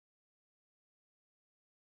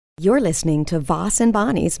You're listening to Voss and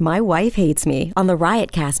Bonnie's My Wife Hates Me on the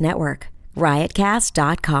Riotcast Network.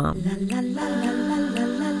 Riotcast.com.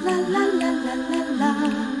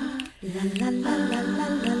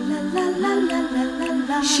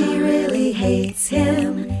 She really hates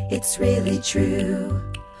him, it's really true.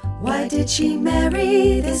 Why did she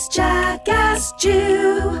marry this jackass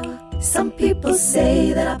Jew? Some people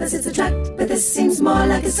say that opposites attract, but this seems more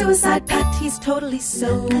like a suicide pact. He's totally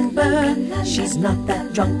sober, she's not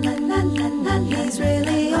that drunk. He's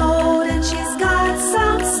really old and she's got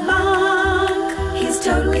some spunk. He's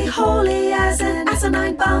totally holy as an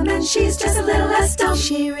asinine bomb, and she's just a little less dumb.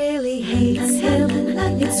 She really hates him,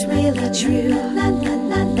 it's really true.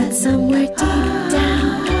 But somewhere deep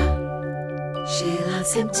down, she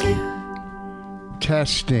loves him too.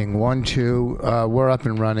 Testing 1 2. We're up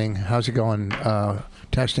and running. How's it going?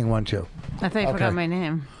 Testing 1 2. I thought you forgot my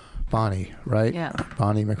name. Bonnie, right? Yeah.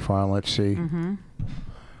 Bonnie McFarlane. Let's see. Mm-hmm.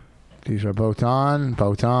 These are both on.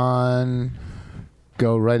 Both on.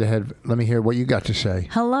 Go right ahead. Let me hear what you got to say.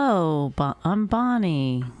 Hello, I'm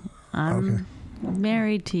Bonnie. I'm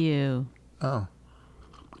married to you. Oh.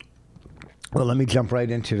 Well, let me jump right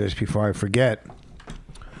into this before I forget.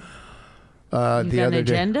 You got an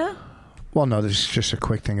agenda? Well, no, this is just a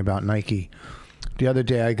quick thing about Nike. The other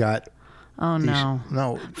day I got... Oh,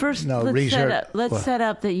 no. First, let's set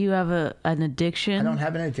up that you have an addiction. I don't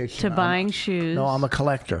have an addiction. To buying shoes. No, I'm a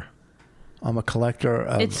collector.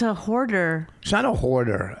 It's a hoarder. It's not a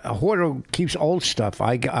hoarder. A hoarder keeps old stuff.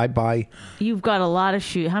 I buy... You've got a lot of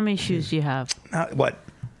shoes. How many shoes do you have? What?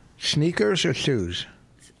 Sneakers or shoes?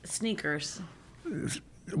 Sneakers.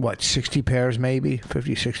 What, 60 pairs maybe?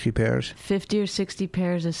 50, 60 pairs? 50 or 60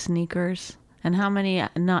 pairs of sneakers. And how many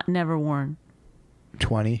never worn?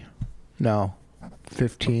 20. No.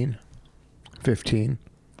 15. 15.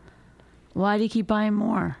 Why do you keep buying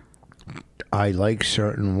more? I like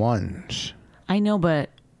certain ones. I know, but...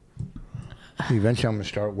 Eventually I'm going to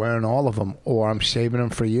start wearing all of them, or I'm saving them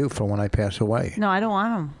for you for when I pass away. No, I don't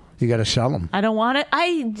want them. You got to sell them. I don't want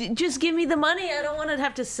it. Just give me the money. I don't want to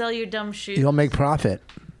have to sell your dumb shoes. You'll make profit.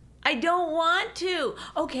 I don't want to.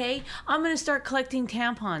 Okay, I'm going to start collecting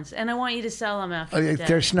tampons, and I want you to sell them after you're dead.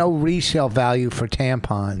 There's no resale value for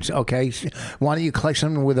tampons, okay? Why don't you collect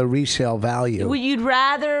something with a resale value? Would you'd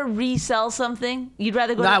rather resell something? You'd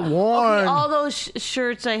rather go Not worn. Okay, all those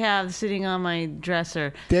shirts I have sitting on my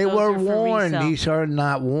dresser. They those were are for worn. resale. These are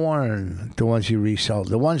not worn. The ones you resell.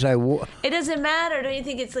 The ones I wore. It doesn't matter. Don't you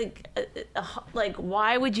think it's like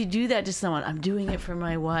why would you do that to someone? I'm doing it for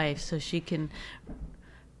my wife so she can...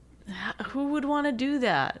 Who would want to do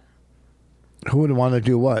that? Who would want to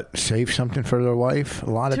do what? Save something for their wife? A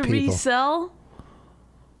lot of people. To resell?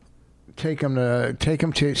 Take them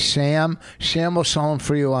to Sam. Sam will sell them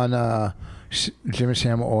for you on Jim and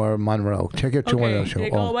Sam or Monroe. Take it to one of those.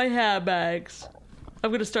 Take all my handbags.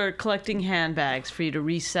 I'm going to start collecting handbags for you to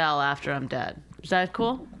resell after I'm dead. Is that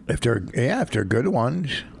cool? If they're good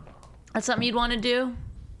ones. That's something you'd want to do?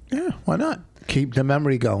 Yeah, why not? Keep the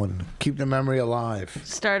memory going. Keep the memory alive.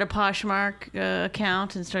 Start a Poshmark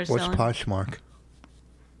account and start selling. What's Poshmark?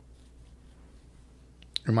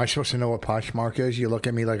 Am I supposed to know what Poshmark is? You look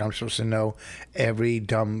at me like I'm supposed to know every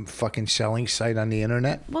dumb fucking selling site on the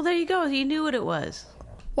internet? Well, there you go. You knew what it was.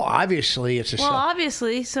 Well, obviously it's a... Well,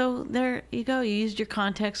 obviously. So there you go. You used your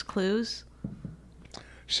context clues.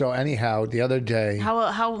 So anyhow, the other day...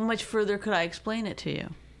 How much further could I explain it to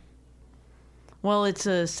you? Well, it's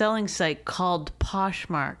a selling site called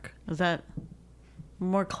Poshmark. Is that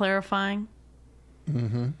more clarifying?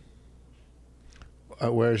 Mm-hmm.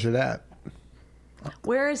 Where is it at?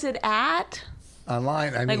 Where is it at?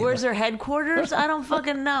 Online. I mean, where's their headquarters? I don't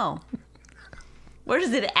fucking know. Where's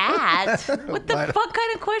it at? What the fuck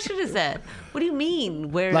kind of question is that? What do you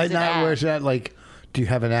mean? Where's it at? Where's that? Like, do you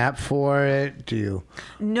have an app for it? Do you?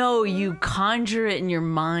 No, you conjure it in your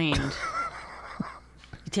mind.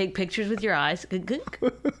 Take pictures with your eyes. Now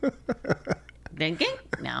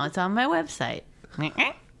it's on my website.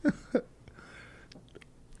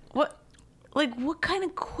 What kind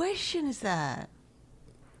of question is that?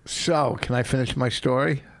 So, can I finish my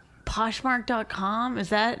story? Poshmark.com? Does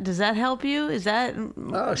that help you? Is that...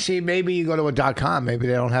 Oh, see, maybe you go to a .com. Maybe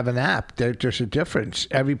they don't have an app. There's a difference.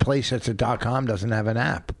 Every place that's a .com doesn't have an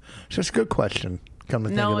app. So it's a good question. Come to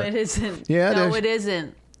think of it. No, it isn't. Yeah, no, it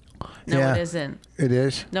isn't. No, yeah, it isn't. It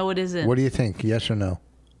is? No, it isn't. What do you think? Yes or no?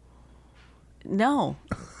 No.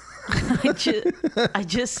 I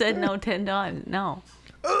just said no 10 times. No.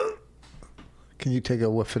 Can you take a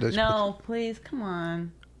whiff of this? No, please. Come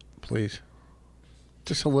on. Please.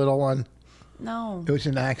 Just a little one. No. It was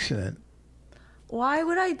an accident. Why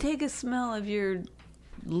would I take a smell of your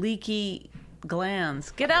leaky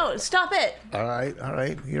glands. Get out. Stop it. All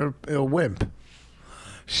right. You're a wimp.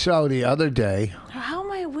 So the other day, How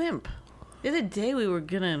am I a wimp? The other day we were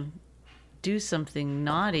going to do something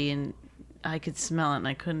naughty and I could smell it and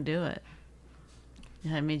I couldn't do it.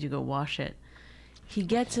 And I made you go wash it. He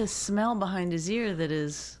gets a smell behind his ear that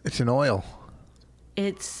is... it's an oil.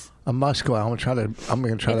 It's... A musk oil. I'm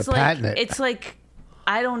gonna try to patent it. It's like,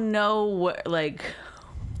 I don't know what, like,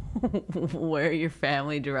 where your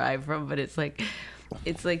family derived from, but it's like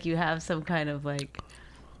you have some kind of like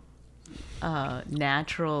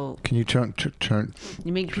natural. Can you turn?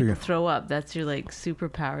 You make people throw up. That's your like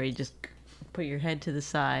superpower. You just put your head to the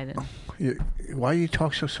side. And... why do you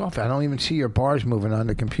talk so soft? I don't even see your bars moving on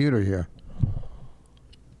the computer here.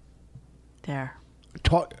 There.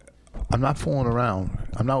 Talk. I'm not fooling around.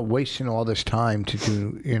 I'm not wasting all this time to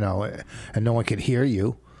do, and no one can hear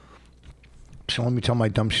you. So let me tell my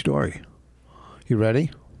dumb story. You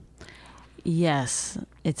ready? Yes.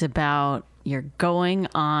 It's about you're going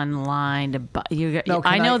online to buy.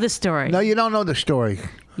 I know the story. No, you don't know the story.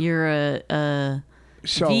 You're a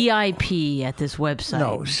VIP at this website.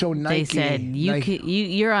 No, so Nike... They said,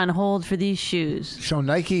 you're on hold for these shoes. So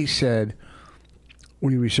Nike said,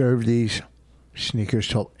 we reserved these sneakers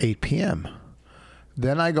till 8 p.m.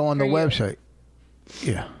 Then I go on the website.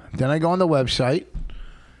 Yeah. Then I go on the website,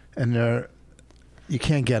 and you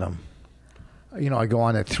can't get them. I go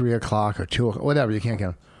on at 3 o'clock or 2 o'clock, whatever, you can't get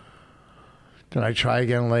them. Then I try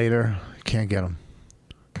again later, can't get them.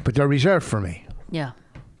 But they're reserved for me. Yeah.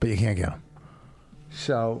 But you can't get them.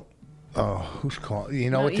 So, who's calling? You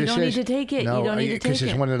know what this is? You don't need to take it. No, you don't need to take it. Because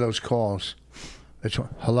it's one of those calls.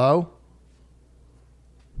 Hello?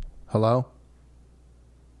 Hello?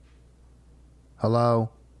 Hello?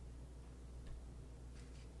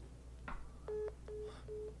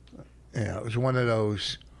 Yeah, it was one of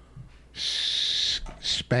those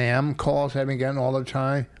spam calls I've been getting all the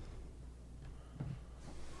time.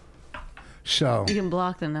 So you can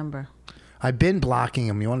block the number. I've been blocking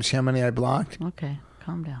them. You want to see how many I blocked? Okay,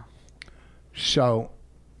 calm down. So,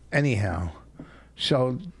 anyhow,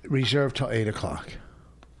 reserved till 8 o'clock.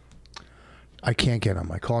 I can't get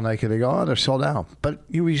them. I call Nike. They go, they're sold out. But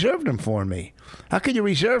you reserved them for me. How could you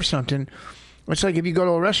reserve something? It's like if you go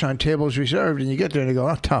to a restaurant, table's reserved, and you get there and they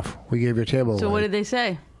go, tough. We gave your table So away. what did they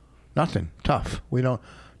say? Nothing. Tough. We don't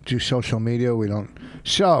do social media. We don't.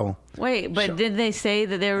 So. Wait, but did they say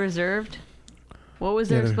that they're reserved? What was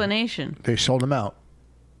their explanation? They sold them out.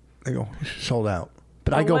 They go, sold out.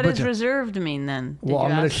 But I go, what does reserved mean then? Well,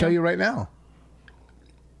 I'm going to tell you right now.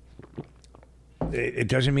 It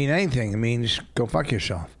doesn't mean anything. It means go fuck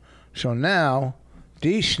yourself. So now,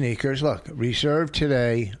 these sneakers, look, reserved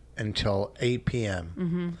today until 8 p.m.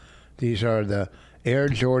 Mm-hmm. These are the Air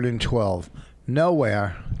Jordan 12.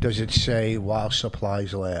 Nowhere does it say while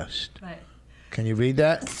supplies last. Right. Can you read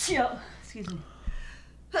that? Excuse me.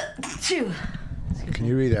 Can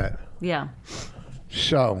you read that? Yeah.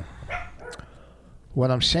 So,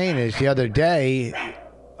 what I'm saying is the other day,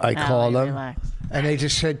 I called them. Relax. And they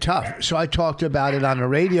just said tough. So I talked about it on the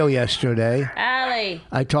radio yesterday. Allie.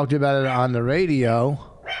 I talked about it on the radio.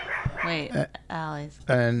 Wait, Allie's.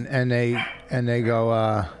 And they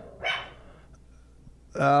go,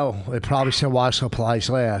 it probably said why supplies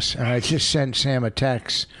last. And I just sent Sam a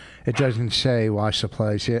text. It doesn't say why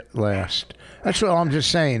supplies last. That's what I'm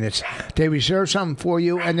just saying. It's they reserve something for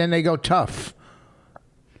you and then they go tough.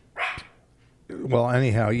 Well,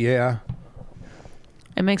 anyhow, yeah.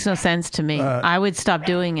 It makes no sense to me. I would stop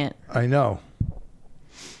doing it. I know.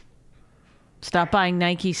 Stop buying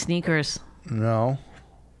Nike sneakers. No.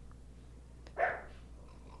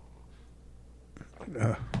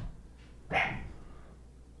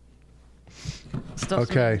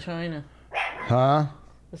 Stuff's Okay. made in China. Huh?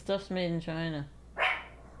 The stuff's made in China.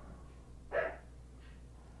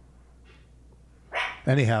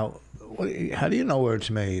 Anyhow, how do you know where it's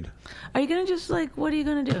made? Are you going to just what are you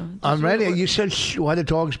going to do? I'm ready. You said, why the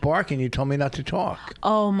dog's barking? You told me not to talk.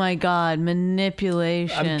 Oh my God,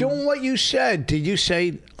 manipulation. I'm doing what you said. Did you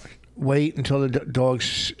say, wait until the dog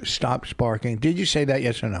stops barking? Did you say that,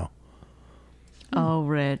 yes or no? Oh,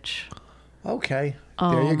 Rich. Okay.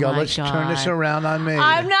 Oh, there you go. my Let's turn this God. around on me.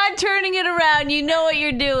 I'm not turning it around. You know what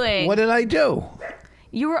you're doing. What did I do?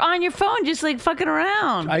 You were on your phone just fucking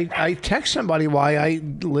around. I text somebody why I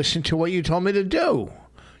listened to what you told me to do.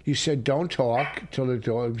 You said don't talk till the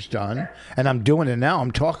dog's done, and I'm doing it now.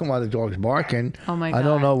 I'm talking while the dog's barking. Oh my God! I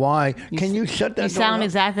don't know why. Can you shut that? You dog sound up?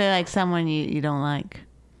 exactly like someone you don't like.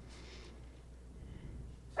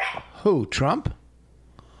 Who? Trump?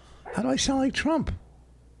 How do I sound like Trump?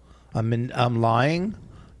 I'm lying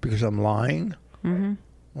because I'm lying. Mm-hmm.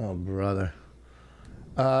 Oh, brother.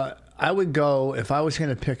 I would go, if I was going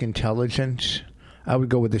to pick intelligence, I would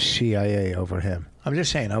go with the CIA over him. I'm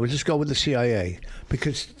just saying, I would just go with the CIA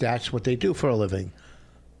because that's what they do for a living.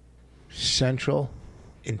 Central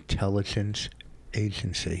Intelligence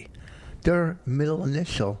Agency. Their middle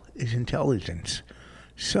initial is intelligence.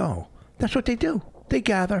 So that's what they do. They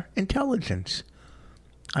gather intelligence.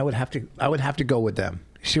 I would have to go with them.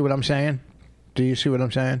 You see what I'm saying? Do you see what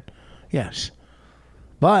I'm saying? Yes.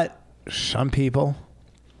 But some people,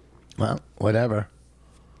 well, whatever.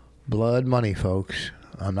 Blood money, folks.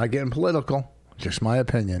 I'm not getting political. Just my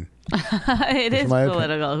opinion. It is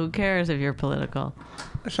political. Who cares if you're political?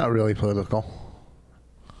 It's not really political.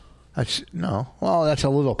 That's a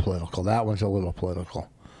little political. That one's a little political.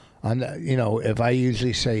 If I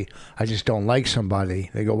usually say I just don't like somebody,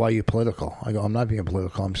 they go, "Why are you political?" I go, "I'm not being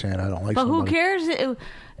political. I'm saying I don't like somebody." But who cares?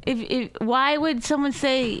 If why would someone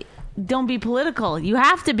say don't be political? You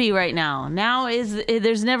have to be right now.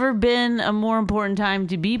 There's never been a more important time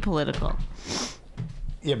to be political.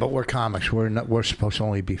 Yeah, but we're comics. We're supposed to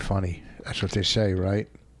only be funny. That's what they say, right?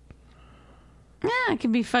 Yeah, it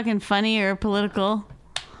can be fucking funny or political.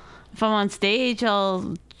 If I'm on stage,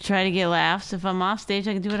 I'll try to get laughs. If I'm off stage,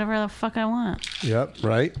 I can do whatever the fuck I want. Yep,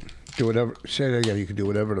 right. Do whatever. Say that again. You can do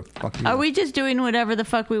whatever the fuck you want. Are we just doing whatever the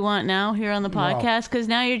fuck we want now here on the podcast? Because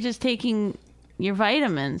now you're just taking your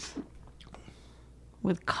vitamins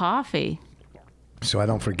with coffee. So I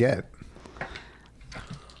don't forget.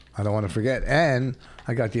 I don't want to forget. And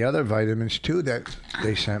I got the other vitamins, too, that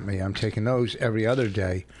they sent me. I'm taking those every other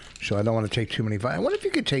day, so I don't want to take too many vitamins. What if you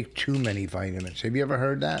could take too many vitamins? Have you ever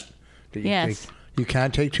heard that? Yes. You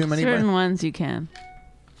can't take too many Certain vitamins? ones you can.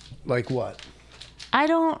 Like what? I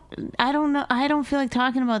don't know. I don't feel like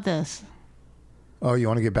talking about this. Oh, you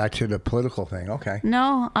want to get back to the political thing? Okay.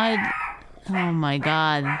 No, oh my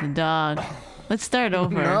God, the dog. Let's start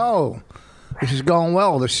over. No. This is going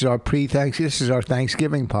well. This is our This is our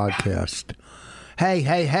Thanksgiving podcast.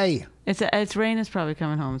 Hey. It's Rain is probably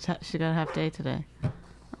coming home. She got a half day today.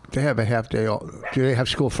 They have a half day. Do they have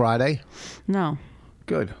school Friday? No.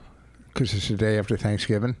 Good. Because it's the day after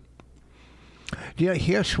Thanksgiving.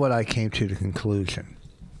 Here's what I came to the conclusion.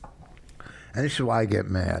 And this is why I get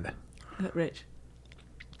mad. Rich.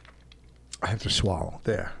 I have to swallow.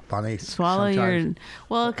 There. Bonnie. Swallow your...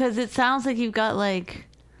 Well, because it sounds like you've got like...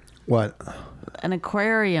 What? An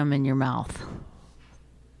aquarium in your mouth.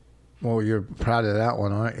 Well, you're proud of that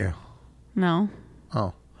one, aren't you? No.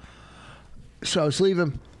 Oh. So I was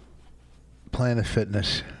leaving Planet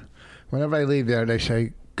Fitness. Whenever I leave there, they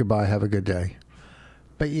say, "Goodbye, have a good day."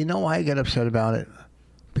 But you know why I get upset about it?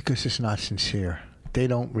 Because it's not sincere. They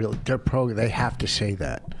don't really, they have to say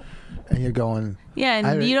that. And you're going... Yeah,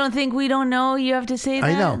 and you don't think we don't know you have to say that?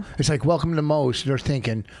 I know. It's like, welcome to Moe's. They're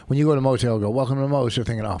thinking, when you go to Moe's, they'll go, welcome to Moe's. They're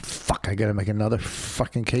thinking, oh, fuck, I got to make another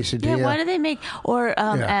fucking quesadilla. Yeah, why do they make... Or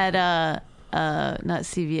at, not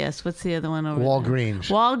CVS, what's the other one over Walgreens.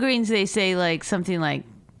 there? Walgreens, they say like something like,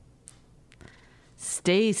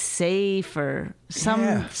 stay safe or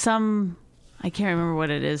some... I can't remember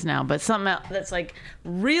what it is now, but something else that's like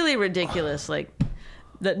really ridiculous, like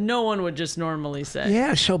that no one would just normally say.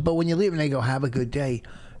 Yeah, but when you leave and they go, have a good day,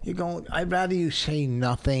 you're going, I'd rather you say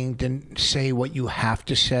nothing than say what you have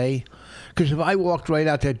to say. Because if I walked right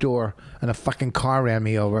out that door and a fucking car ran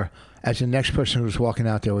me over, as the next person who's walking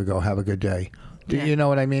out there would go, have a good day. Yeah. You know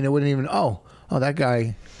what I mean? It wouldn't even, oh, that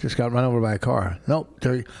guy just got run over by a car. Nope,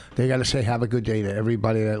 they got to say have a good day to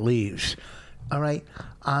everybody that leaves. All right?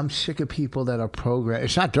 I'm sick of people that are programmed.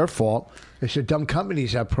 It's not their fault. It's the dumb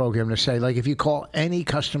companies that program to say, like, if you call any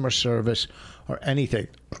customer service or anything,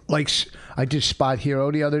 like I did Spot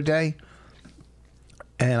Hero the other day,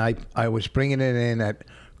 and I was bringing it in at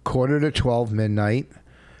 11:45 midnight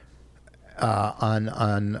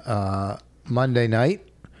on Monday night,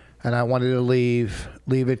 and I wanted to leave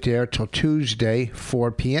it there till Tuesday,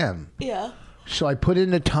 4 p.m. Yeah. So I put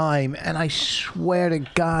in the time, and I swear to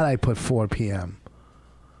God I put 4 p.m.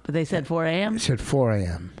 But they said 4 a.m.? It said 4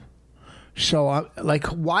 a.m. So,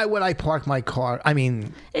 why would I park my car? I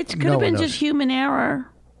mean, it could have been just human error.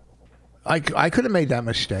 I could have made that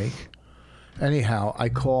mistake. Anyhow, I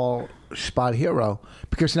call Spot Hero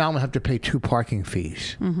because now I'm going to have to pay 2 parking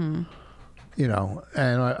fees. Mm-hmm. You know,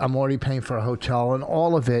 and I'm already paying for a hotel and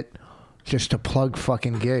all of it just to plug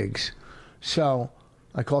fucking gigs. So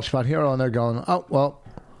I call Spot Hero and they're going, oh, well,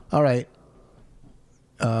 all right.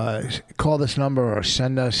 Call this number or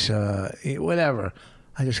send us whatever.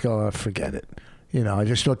 I just go, forget it. You know, I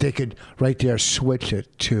just thought they could right there switch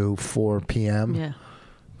it to 4 p.m. Yeah.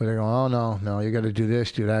 But they go, oh, no, you got to do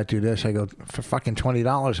this, do that, do this. I go, for fucking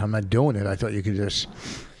 $20, I'm not doing it. I thought you could just,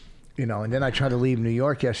 you know. And then I tried to leave New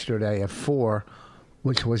York yesterday at 4,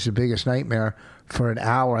 which was the biggest nightmare. For an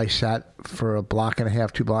hour, I sat for a block and a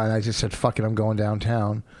half, 2 blocks, and I just said, fuck it, I'm going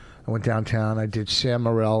downtown. I went downtown. I did Sam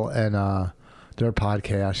Morril and their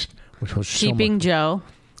podcast, which was Keeping Joe.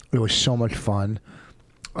 It was so much fun.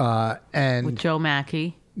 And With Joe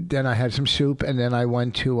Mackey. Then I had some soup, and then I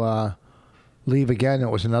went to leave again. It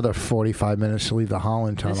was another 45 minutes to leave the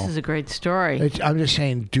Holland Tunnel. This is a great story. I'm just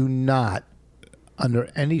saying, do not, under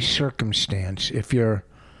any circumstance,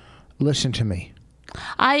 listen to me.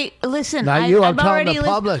 Listen. Not you. I'm telling already the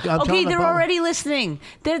public. Okay, they're already listening.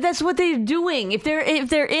 That's what they're doing. If they're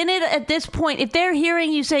in it at this point, if they're hearing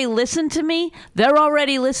you say "listen to me," they're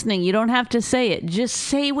already listening. You don't have to say it. Just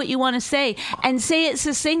say what you want to say and say it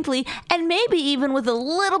succinctly, and maybe even with a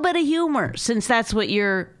little bit of humor, since that's what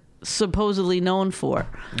you're supposedly known for.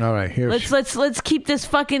 All right, here's let's keep this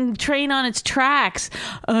fucking train on its tracks.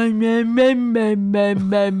 Come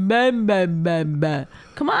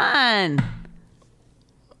on.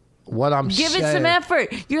 what I'm Give saying. it some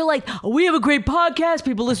effort. You're like, oh, we have a great podcast.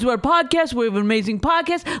 People listen to our podcast. We have an amazing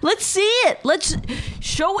podcast. Let's see it. Let's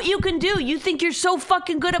show what you can do. You think you're so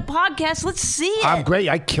fucking good at podcasts. Let's see it. I'm great.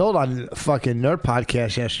 I killed on fucking Nerd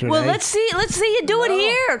Podcast yesterday. Well, let's see you do it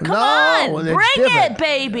here. Come No, on. it's Bring different. it,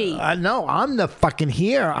 baby. No, I'm the fucking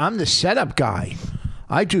here. I'm the setup guy.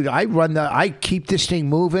 I keep this thing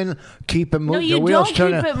moving, keep it moving. No, you the wheels don't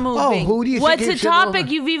turning. keep it moving. Oh, who do you What's think a keeps it topic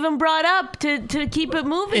moving? you've even brought up to keep it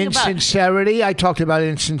moving about? Insincerity. I talked about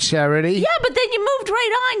insincerity. Yeah, but then you moved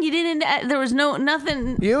right on. You didn't. There was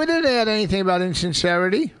nothing. You didn't add anything about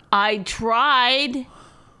insincerity. I tried.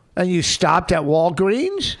 And you stopped at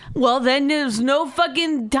Walgreens? Well, then there's no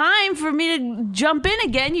fucking time for me to jump in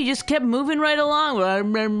again. You just kept moving right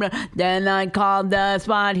along. Then I called the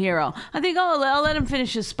Spot Hero. I think I'll let him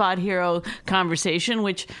finish his Spot Hero conversation,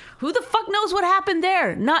 which who the fuck knows what happened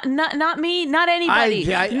there? Not me, not anybody.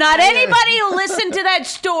 Not anybody who listened to that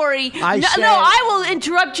story. I will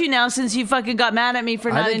interrupt you now since you fucking got mad at me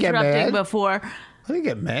for not interrupting before. I didn't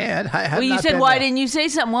get mad. Well, you said, why didn't you say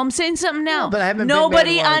something? Well, I'm saying something now. No, but I haven't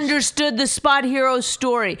Nobody been mad once. understood the Spot Hero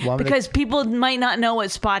story because people might not know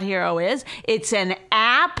what Spot Hero is. It's an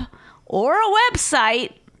app or a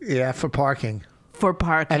website. Yeah, for parking. For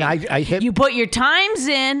parking. And I hit... You put your times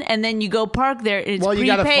in, and then you go park there. It's prepaid. You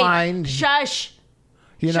got to find... Shush.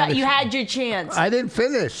 You had your chance. I didn't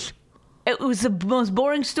finish. It was the most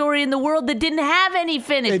boring story in the world that didn't have any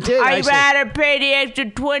finish. It did. I'd rather pay the extra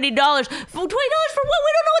 $20. For $20 for what? We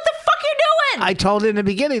don't know what the fuck you're doing. I told you in the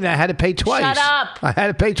beginning that I had to pay twice. Shut up. I had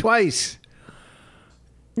to pay twice.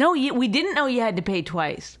 No, we didn't know you had to pay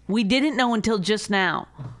twice. We didn't know until just now.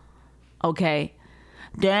 Okay.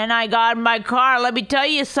 Then I got in my car. Let me tell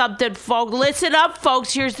you something, folks. Listen up,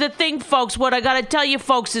 folks. Here's the thing, folks. What I got to tell you,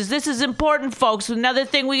 folks, is this is important, folks. Another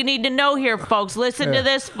thing we need to know here, folks. Listen to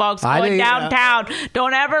this, folks. Going downtown.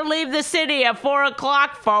 Don't ever leave the city at 4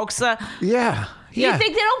 o'clock, folks. Yeah. You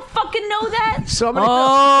think they don't fucking know that?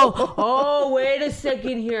 Wait a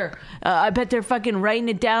second here. I bet they're fucking writing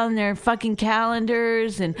it down in their fucking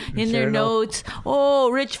calendars and in their notes.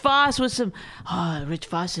 Oh, Rich Voss with some... Oh, Rich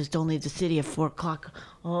Voss says don't leave the city at 4 o'clock.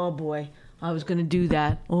 Oh, boy. I was going to do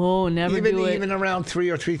that. Oh, never do it. Even around 3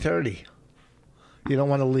 or 3:30. You don't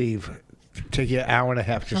want to leave. Take you an hour and a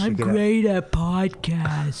half just to get out. I'm great at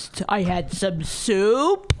podcasts. I had some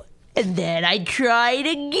soup. And then I tried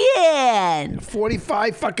again.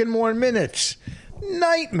 45 fucking more minutes.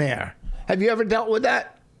 Nightmare. Have you ever dealt with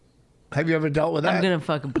that? I'm going to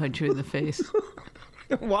fucking punch you in the face.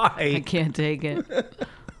 Why? I can't take it.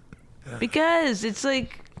 Because it's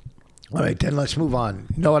like... All right, then let's move on.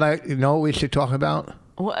 You know what we should talk about?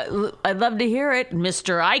 Well, I'd love to hear it.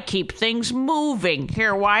 Mister, I keep things moving.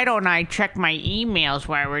 Here, why don't I check my emails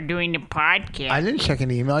while we're doing the podcast? I didn't check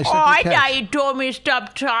an email. I sent I a text. thought you told me to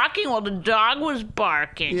stop talking while the dog was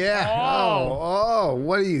barking. Yeah. Oh,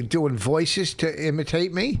 what are you doing? Voices to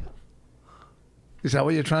imitate me? Is that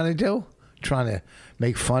what you're trying to do? Trying to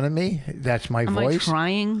make fun of me? That's my voice? Am I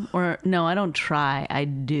trying? Or no, I don't try. I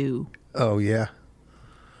do. Oh, yeah.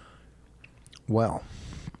 Well,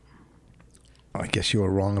 I guess you were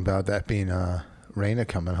wrong about that being Raina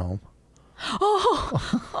coming home.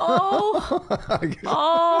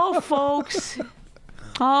 Folks.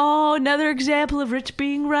 Oh, another example of Rich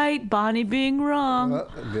being right, Bonnie being wrong.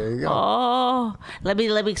 There you go. Oh, let me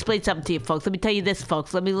explain something to you, folks. Let me tell you this,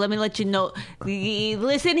 folks. Let me let you know.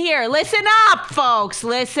 Listen here. Listen up, folks.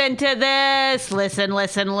 Listen to this.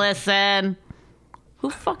 Listen. Who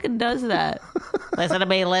fucking does that? Listen to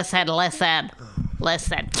me. Listen,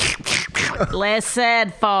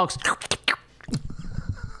 folks.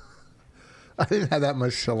 I didn't have that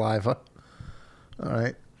much saliva. All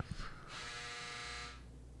right.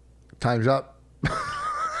 Time's up.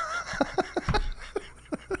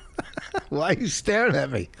 Why are you staring at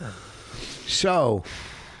me? So,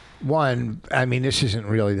 one, I mean, this isn't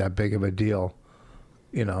really that big of a deal,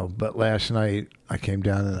 you know, but last night I came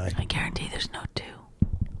down and I guarantee there's no 2.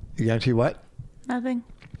 You guarantee what? Nothing.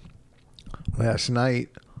 Last night,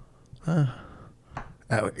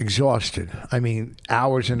 exhausted. I mean,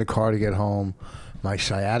 hours in the car to get home. My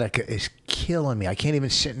sciatica is killing me. I can't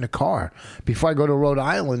even sit in the car. Before I go to Rhode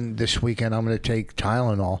Island this weekend, I'm going to take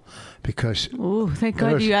Tylenol because... Ooh, thank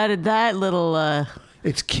God you added that little...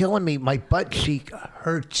 It's killing me. My butt cheek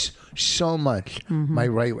hurts so much. My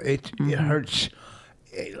right... It hurts.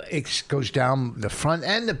 It goes down the front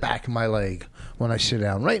and the back of my leg when I sit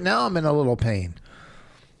down. Right now, I'm in a little pain.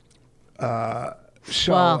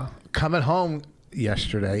 Coming home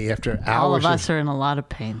yesterday after hours... All of us are in a lot of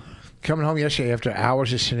pain. Coming home yesterday after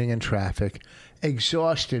hours of sitting in traffic,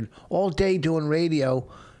 exhausted, all day doing radio,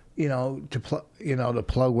 you know, to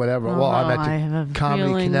plug whatever. Well, I'm at the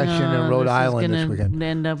Comedy Connection in Rhode Island this weekend.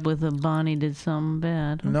 End up with a Bonnie did something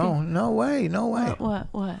bad. Okay. No way.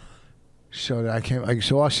 What? So I came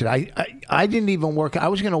exhausted. I didn't even work. I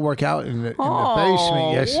was going to work out in the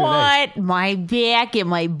basement yesterday. What? My back and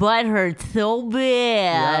my butt hurt so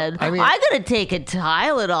bad. Yep. I mean, I gotta take a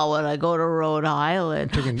Tylenol when I go to Rhode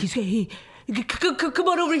Island. He's hey, come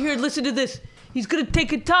on over here and listen to this. He's gonna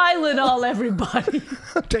take a Tylenol, everybody.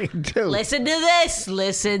 I'm taking 2. Listen to this.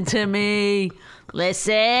 Listen to me.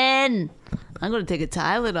 Listen. I'm gonna take a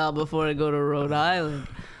Tylenol before I go to Rhode Island.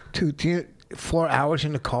 4 hours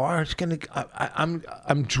in the car. It's gonna.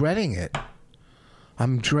 I'm dreading it.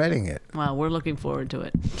 I'm dreading it. Well, we're looking forward to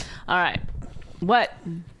it. All right. What?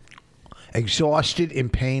 Exhausted, in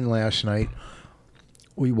pain last night.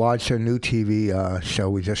 We watched a new TV show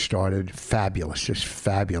we just started. Fabulous, just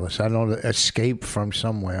fabulous. I don't know, Escape from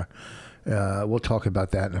Somewhere. We'll talk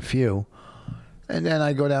about that in a few. And then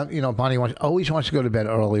I go down. You know, Bonnie always wants to go to bed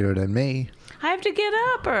earlier than me. I have to get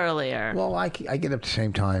up earlier. Well, I get up at the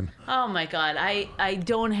same time. Oh, my God. I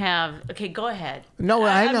don't have... Okay, go ahead. No,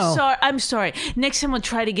 I know. I'm sorry. Next time we'll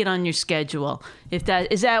try to get on your schedule.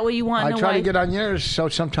 Is that what you want? I try to get on yours, so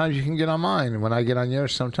sometimes you can get on mine. When I get on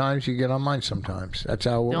yours, sometimes you get on mine sometimes. That's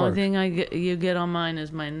how it works. The only thing you get on mine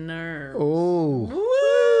is my nerves. Oh.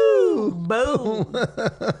 Woo! Boom.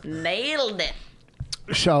 Nailed it.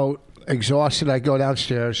 So, exhausted, I go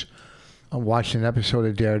downstairs. I'm watching an episode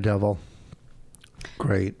of Daredevil.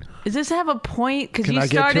 Great. Does this have a point? Because you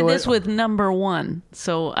started this with number 1.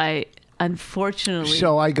 So I, unfortunately.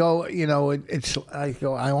 So I go, you know,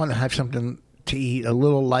 I want to have something to eat, a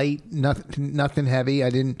little light, nothing heavy.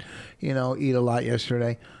 I didn't, you know, eat a lot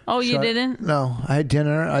yesterday. Oh, you didn't? No, I had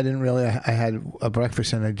dinner. I didn't really. I had a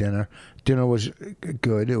breakfast and a dinner. Dinner was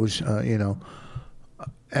good. It was, you know,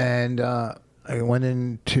 and I went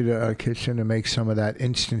into the kitchen to make some of that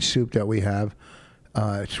instant soup that we have.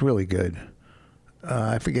 It's really good.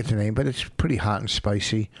 I forget the name, but it's pretty hot and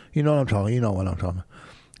spicy. You know what I'm talking. You know what I'm talking about.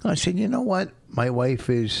 And I said, you know what? My wife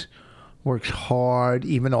works hard,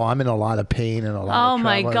 even though I'm in a lot of pain and a lot of trouble. Oh,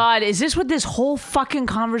 my God. Is this what this whole fucking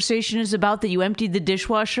conversation is about, that you emptied the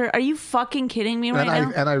dishwasher? Are you fucking kidding me right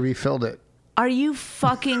now? And I refilled it. Are you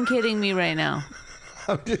fucking kidding me right now?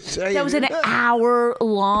 I'm just saying. That was an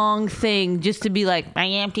hour-long thing just to be like, I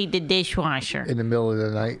emptied the dishwasher. In the middle of the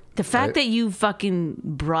night. The fact that you fucking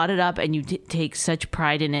brought it up and you take such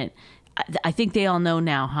pride in it, I think they all know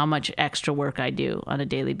now how much extra work I do on a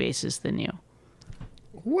daily basis than you.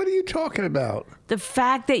 What are you talking about? The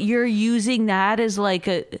fact that you're using that as like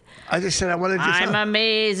a... I just said I wanted to... I'm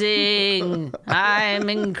amazing. I'm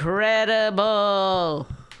incredible.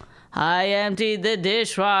 I emptied the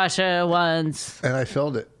dishwasher once. And I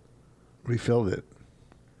refilled it.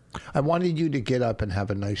 I wanted you to get up and have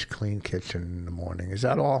a nice clean kitchen in the morning. Is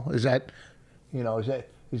that all? Is that, you know,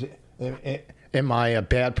 am I a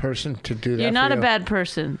bad person to do that? You're not a bad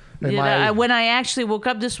person. When I actually woke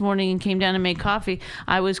up this morning and came down to make coffee,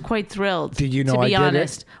 I was quite thrilled. Did you know I did it? To be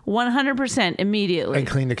honest, 100% immediately. And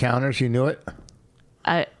clean the counters, you knew it?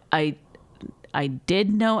 I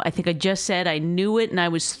did know. I think I just said I knew it, and I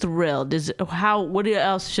was thrilled. What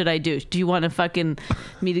else should I do? Do you want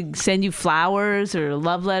me to send you flowers or a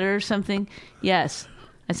love letter or something? Yes.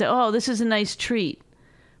 I said, oh, this is a nice treat.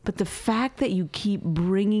 But the fact that you keep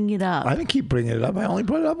bringing it up. I didn't keep bringing it up. I only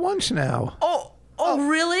brought it up once now. Oh,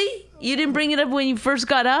 really? You didn't bring it up when you first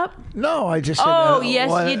got up? No, I just said... Oh,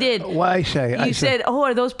 yes, you did. What I say? You said,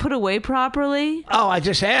 are those put away properly? Oh, I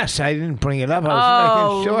just asked. I didn't bring it up. I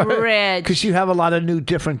was making sure. Rich. Because you have a lot of new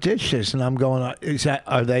different dishes, and I'm going,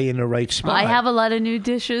 are they in the right spot? I have a lot of new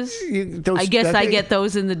dishes. I guess I get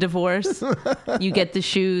those in the divorce. You get the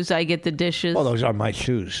shoes, I get the dishes. Well, those are my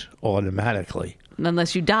shoes, automatically.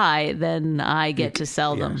 unless you die, then I get to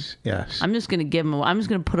sell them. Yes. I'm just gonna give them. I'm just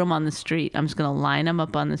gonna put them on the street. I'm just gonna line them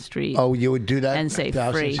up on the street. Oh, you would do that and say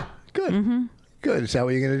thousands? free. Good. Mm-hmm. Good. Is that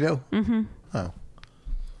what you're gonna do? Mm-hmm. Oh.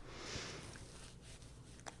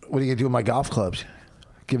 What are you gonna do with my golf clubs?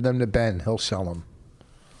 Give them to Ben. He'll sell them.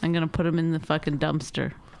 I'm gonna put them in the fucking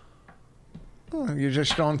dumpster. Oh, you're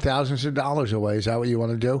just throwing thousands of dollars away. Is that what you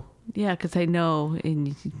want to do? Yeah, because I know,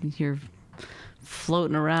 and you're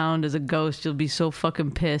floating around as a ghost. You'll be so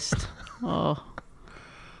fucking pissed. Oh,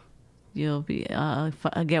 you'll be. I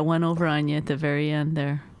get one over on you at the very end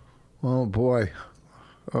there. Oh boy.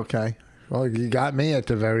 Okay. Well, you got me at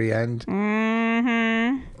the very end.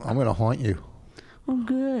 Mm-hmm. I'm gonna haunt you. Oh,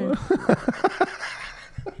 good.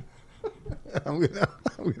 I'm gonna,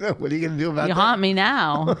 what are you gonna do about You that? haunt me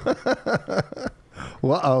now.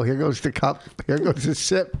 Well, here goes the cup. Here goes the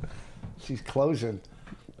sip. She's closing.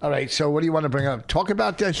 All right. So, what do you want to bring up? Talk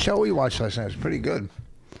about that show we watched last night. It's pretty good.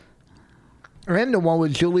 And the one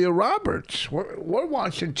with Julia Roberts. We're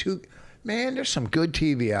watching two. Man, there's some good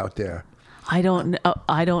TV out there. I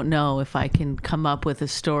don't know if I can come up with a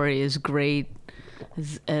story as great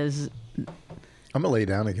as I'm gonna lay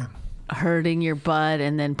down again. hurting your butt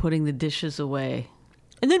and then putting the dishes away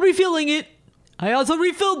and then refilling it. I also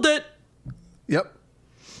refilled it. Yep.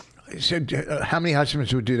 I said, how many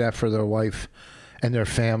husbands would do that for their wife and their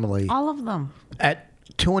family? All of them. At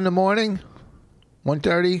 2 a.m,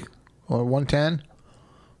 1:30 or 1:10?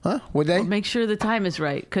 Huh? Would they? Well, make sure the time is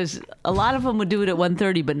right, because a lot of them would do it at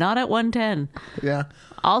 1:30, but not at 1:10. Yeah.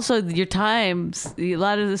 Also, your times. A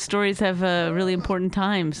lot of the stories have really important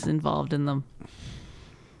times involved in them.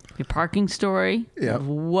 Your parking story. Yeah.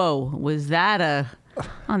 Whoa, was that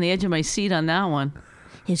on the edge of my seat on that one?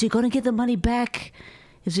 Is he going to get the money back?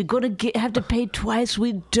 Is he going to have to pay twice?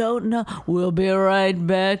 We don't know. We'll be right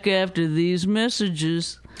back after these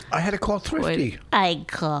messages. I had to call Thrifty. I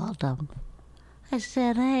called him. I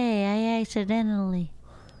said, hey, I accidentally.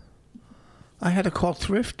 I had to call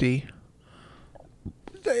Thrifty.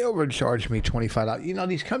 They overcharged me $25. You know,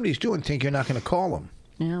 these companies do and think you're not going to call them.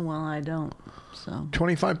 Yeah, well, I don't. So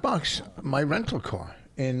 $25. My rental car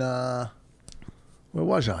in where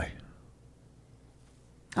was I?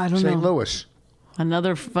 I don't know. St. Louis.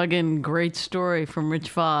 Another fucking great story from Rich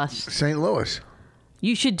Voss. St. Louis.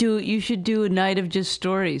 You should do a night of just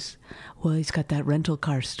stories. Well, he's got that rental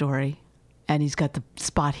car story, and he's got the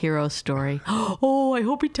Spot Hero story. Oh, I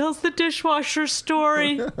hope he tells the dishwasher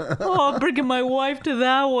story. Oh, I'm bringing my wife to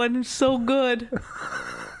that one. It's so good.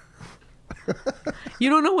 You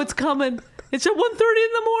don't know what's coming. It's at 1:30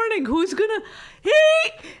 in the morning. Who's gonna? He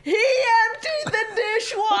emptied the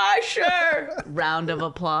dishwasher. Round of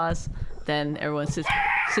applause. Then everyone sits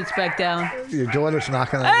back down. Your daughter's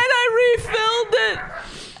knocking on And I refilled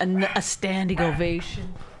it. A standing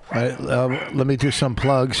ovation. All right, let me do some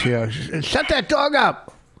plugs here. Shut that dog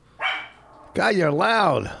up. God, you're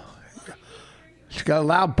loud. She's got a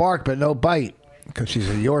loud bark, but no bite, because she's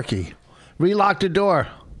a Yorkie. Relock the door.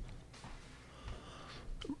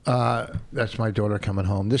 That's my daughter coming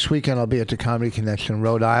home. This weekend I'll be at the Comedy Connection in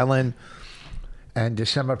Rhode Island. And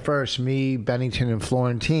December 1st, me, Bennington, and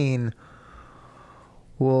Florentine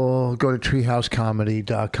will go to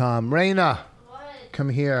treehousecomedy.com. Raina, come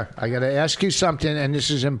here. I got to ask you something, and this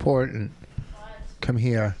is important. Come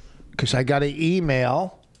here. Because I got an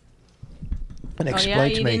email. And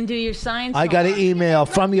explain to You me. didn't do your science. I got an email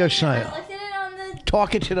from your I science. looked at it on the.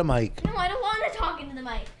 Talk it to the mic. No, I don't want to talk into the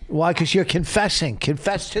mic. Why? Because you're confessing.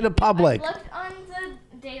 Confess to the public. I looked on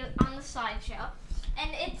the slideshow,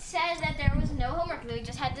 and it said that there was no homework. We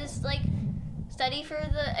just had to study for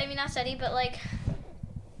the. I mean, not study, but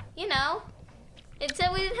it said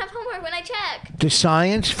we didn't have homework when I checked. The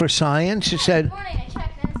science for science. It said. This morning I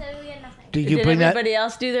checked, and it said we had nothing. Did you Did bring that? everybody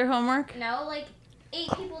else do their homework? No, 8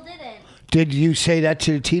 people didn't. Did you say that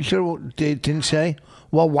to the teacher? They didn't say.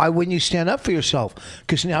 Well, why wouldn't you stand up for yourself?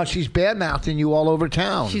 Because now she's bad mouthing you all over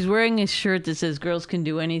town. She's wearing a shirt that says "Girls can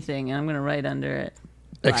do anything," and I'm going to write under it.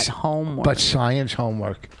 But homework. But science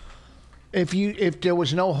homework. If there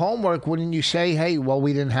was no homework, wouldn't you say, "Hey, well,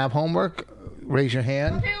 we didn't have homework"? Raise your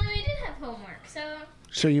hand. Apparently we did have homework, so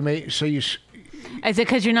So you may. So you. Is it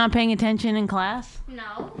because you're not paying attention in class?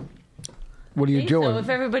 no. What are you doing? So if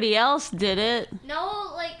everybody else did it,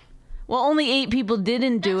 No, well, only 8 people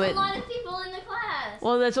didn't do that's it. a lot of people in the class.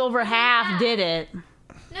 Well, that's over half did it.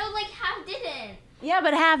 No, half didn't. Yeah,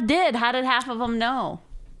 but half did. How did half of them know?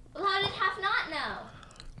 Well, how did half not know?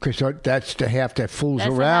 Because that's the half that fools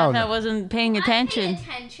That's the around. half that wasn't paying attention. I paid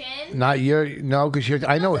attention. Not your. No, because you're.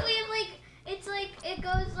 I know. Also, we have it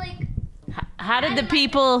goes How did the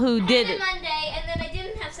people who did I had it? it Monday, and then I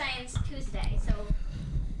didn't have science Tuesday, so,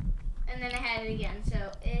 and then I had it again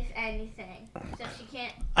anything. So she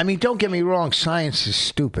can't. I mean, don't get me wrong. Science is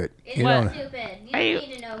stupid. It's You not don't. stupid. You Are don't you-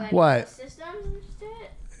 need to know about What? systems and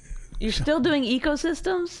shit. You're still doing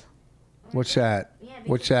ecosystems? What's that? Yeah,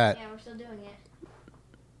 What's because- that? Yeah, we're still doing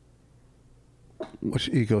it. What's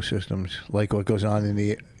ecosystems? Like what goes on in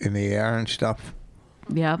the air and stuff?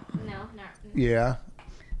 Yep. No, not. Yeah.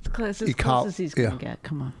 It's close, Eco- close as he's going yeah. to get.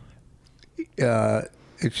 Come on.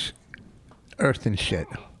 It's Earth and shit.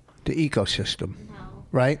 The ecosystem, No.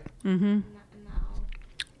 right? No.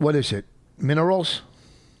 What is it? Minerals?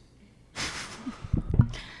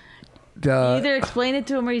 The, Either explain it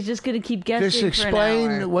to him or he's just going to keep guessing just for an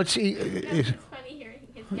explain hour. what's It's funny hearing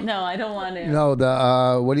it. No, I don't want to. no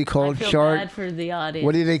the what do you call I it? feel Chart? bad for the audience.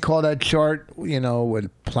 What do they call that chart? You know,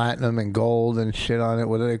 with platinum and gold and shit on it.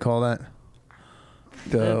 What do they call that?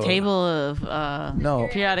 the table of No.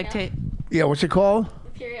 periodic table. Yeah, what's it called?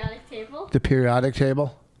 The periodic table. The periodic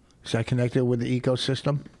table. Is that connected with the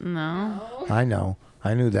ecosystem? No. I know.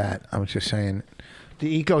 I knew that. I was just saying.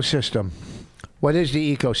 The ecosystem. What is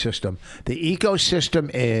the ecosystem? The ecosystem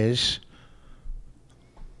is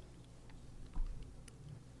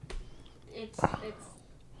It's.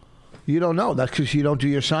 you don't know. That's because you don't do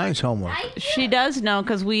your science homework. I She does know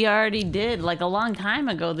because we already did, like a long time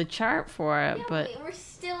ago, the chart for it. Yeah, But we're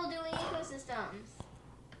still doing ecosystems.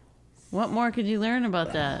 what more could you learn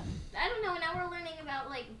about that? I don't know. Now we're learning about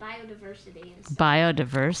like biodiversity and stuff.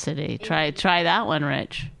 Biodiversity. Try that one,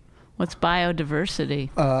 Rich. What's biodiversity?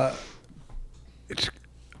 It's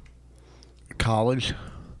college.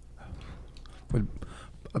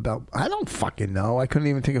 About I don't fucking know. I couldn't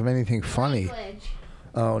even think of anything funny. Language.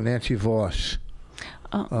 Oh, Nancy Voss.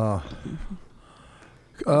 Oh.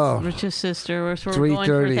 Oh, Rich's sister. We're going for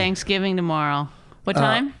 3:30. Thanksgiving tomorrow. What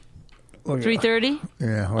time? look- 3:30.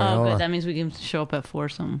 Yeah. Wait, Oh, hold good. on. That means we can show up at 4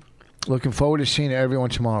 something. Looking forward to seeing everyone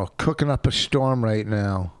tomorrow. Cooking up a storm right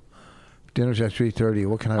now. Dinner's at 3:30.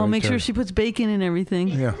 What can I? Oh, write make to- sure she puts bacon and everything.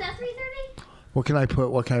 Yeah. Is that 3:30? What can I put?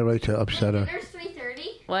 What can I write to upset her? There's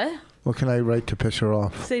 3:30. What? What can I write to piss her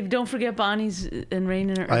off? Say, don't forget Bonnie's and Rain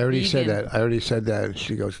and her. I already said that. I already said that. And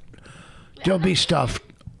she goes, "There'll be stuff.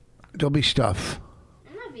 There'll be stuff."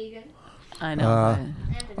 I'm not vegan. I know. I'm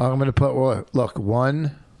I'm gonna put look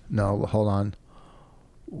one. No, hold on.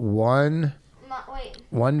 One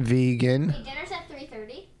vegan. Wait, dinner's at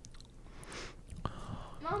 3:30.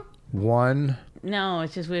 Mom. One No,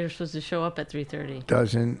 it's just we were supposed to show up at 3:30.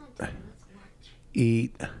 doesn't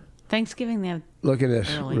eat. Thanksgiving, they have. Look at this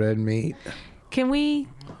Early. red meat. Can we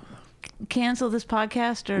cancel this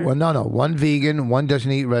podcast or Well, no. One vegan. One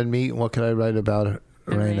doesn't eat red meat. What can I write about it,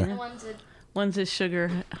 Raina? Raina? One's one's a a sugar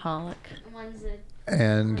holic? one's a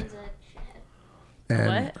And one's a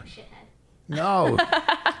shithead. What? Shithead. no.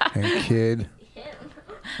 And kid. Him.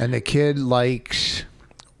 And the kid likes.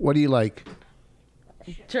 What do you like?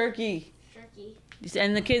 Turkey. Jerky.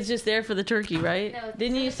 And the kid's just there for the turkey, right? No,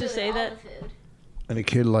 Didn't you the used to food, say all that? the food. And the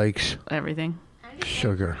kid likes Everything. I'm just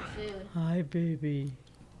sugar. saying food. Hi, baby.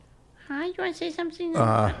 Hi, you want to say something in the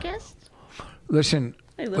podcast? Listen,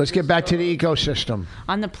 I love let's get this back to dog. the ecosystem.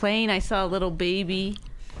 On the plane, I saw a little baby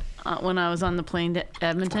when I was on the plane to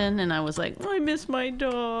Edmonton, and I was like, I miss my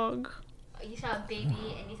dog. You saw a baby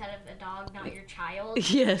and you thought of a dog, not your child.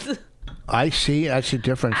 Yes. I see. That's the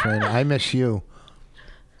difference, Raina. I miss you.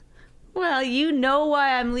 Well, you know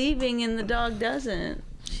why I'm leaving, and the dog doesn't.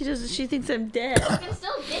 She doesn't. She thinks I'm dead. You can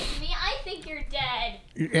still miss me. I think you're dead.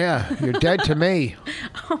 Yeah, you're dead to me.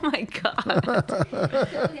 Oh my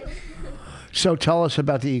god. So tell us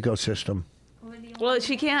about the ecosystem. What do you Well,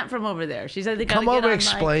 she can't from over there. She said they gotta Come get over, on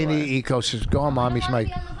explain my floor. the ecosystem. Go on, mommy's wanna mic.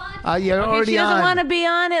 be on the podcast? You're Okay, already she doesn't on. want to be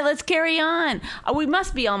on it. Let's carry on. We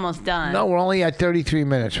must be almost done. No, we're only at 33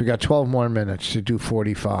 minutes. We got 12 more minutes to do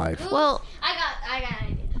 45. Well, I got an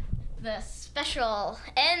idea. The special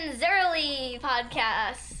Enzerly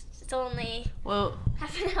podcast. It's only well,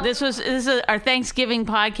 half an hour. this is our Thanksgiving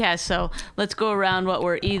podcast. So let's go around what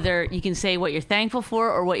we're either. You can say what you're thankful for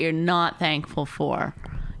or what you're not thankful for.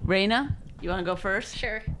 Raina, you want to go first?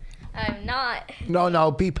 Sure. I'm not.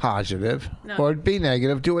 No, be positive. No. Or be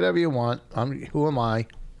negative. Do whatever you want. Who am I?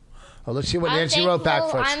 Oh, let's see what Nancy wrote back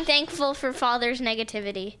first. I'm thankful for Father's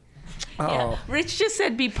negativity. Oh, Rich just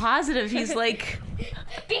said be positive. He's like,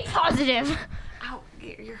 Be positive. ow,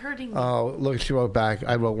 you're hurting me. oh, look, she wrote back.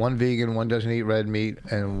 I wrote one vegan, one doesn't eat red meat,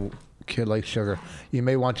 and kid likes sugar. You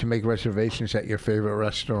may want to make reservations at your favorite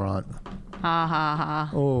restaurant. Ha ha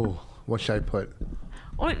ha. Oh, what should I put?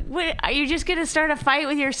 Wait, are you just gonna start a fight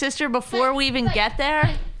with your sister before we even get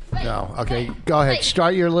there? No, okay, go ahead.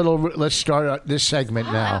 Start your little. Let's start this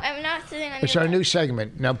segment now. I'm not saying It's our new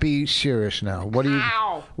segment. Now be serious. Now, what are you?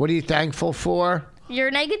 Ow. What are you thankful for?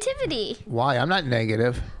 Your negativity. Why? I'm not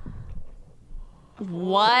negative.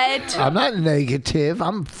 What? I'm not negative.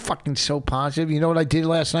 I'm fucking so positive. You know what I did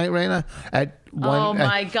last night, Raina? At Oh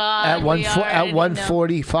my God, At we already know.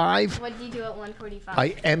 1:45, What did you do at 1:45?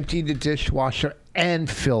 I emptied the dishwasher and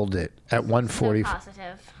filled it at So 1:45.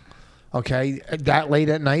 positive. Okay, that late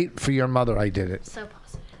at night for your mother, I did it. So positive.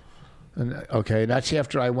 And, okay, that's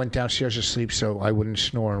after I went downstairs to sleep so I wouldn't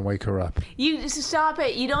snore and wake her up. You stop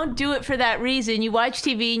it. You don't do it for that reason. You watch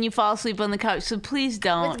TV and you fall asleep on the couch. So please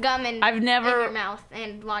don't. With gum in, I've never- in your mouth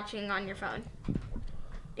and watching on your phone.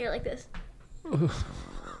 You're like this.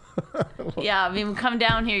 Yeah, I mean, come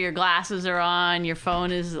down here. Your glasses are on. Your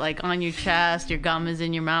phone is like on your chest. Your gum is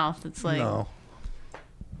in your mouth. It's like,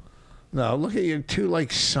 No, look at you two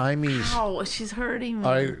like Siamese. oh, she's hurting me.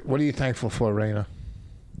 All right, what are you thankful for, Raina?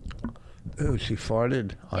 Ooh, she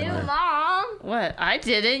farted. on Ew, her. Mom. What? I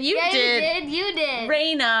didn't. You Yeah, did. you did.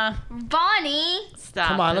 Raina, Bonnie. stop.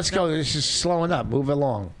 Come on, it. let's go. This is slowing up. Move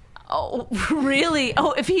along. Oh, really?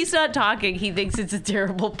 Oh, if he's not talking, he thinks it's a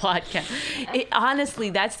terrible podcast.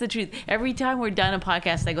 Honestly, that's the truth. Every time we're done a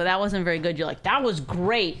podcast, I go, that wasn't very good. You're like, that was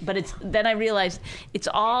great. But then I realized it's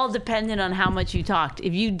all dependent on how much you talked.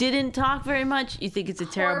 If you didn't talk very much, you think it's a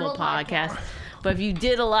terrible Horrible podcast. But if you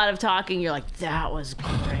did a lot of talking, you're like, that was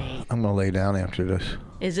great. I'm going to lay down after this.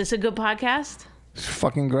 Is this a good podcast? It's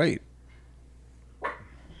fucking great.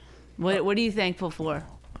 What are you thankful for?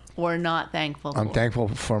 Or not thankful I'm for? thankful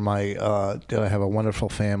for my, that I have a wonderful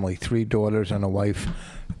family, 3 daughters and a wife.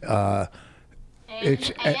 And,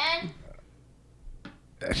 It's- and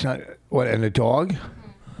It's not, what, and a dog?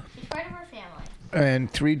 she's part of our family.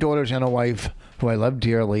 And 3 daughters and a wife who I love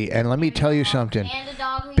dearly. And let me tell you something. And a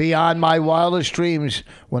dog. who- Beyond my wildest dreams,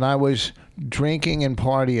 when I was drinking and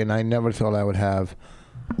partying, I never thought I would have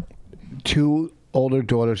 2 older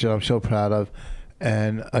daughters that I'm so proud of,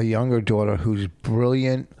 and a younger daughter who's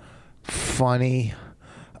brilliant, funny,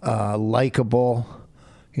 likable,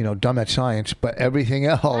 dumb at science, but everything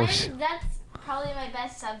else. That's probably my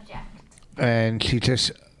best subject. And she's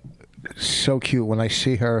just so cute. When I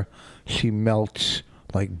see her, she melts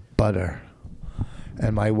like butter.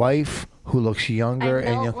 And my wife, who looks younger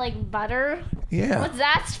and young, like butter. yeah, What's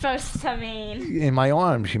that supposed to mean? in my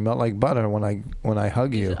arms, she melt like butter when I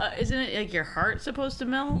hug you. Isn't it like your heart supposed to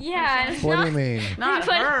melt? Yeah. It's What do not, you mean? Not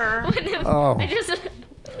But her. Oh. I just.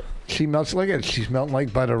 She melts like it. She's melting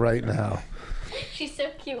like butter right now. She's so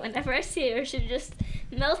cute. Whenever I see her, she just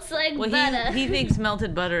melts like Well, butter. he thinks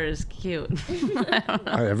melted butter is cute. I don't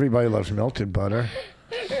know. Everybody loves melted butter.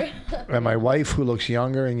 And my wife, who looks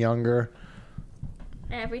younger and younger.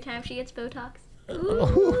 Every time she gets Botox.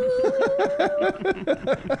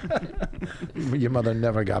 Your mother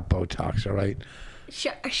never got Botox, all right?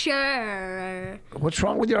 Sure. What's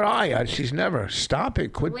wrong with your eye? She's never. Stop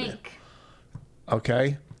it. Quit. Wink.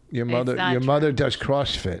 Okay? Your mother not mother does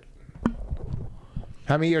CrossFit.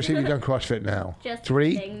 How many years have you done CrossFit now? Just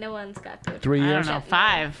 3? kidding. No one's got Botox. 3 I years? don't know.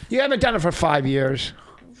 5. You haven't done it for 5 years.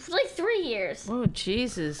 Like 3 years. Oh,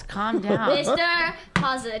 Jesus. Calm down. Mr.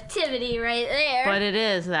 Positivity right there. But it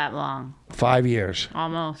is that long. 5 years.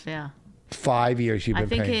 Almost, yeah. 5 years you've I been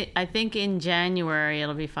think paying. I think in January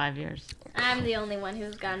it'll be 5 years. I'm the only one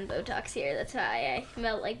who's gotten Botox here. That's why I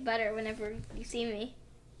melt like butter whenever you see me.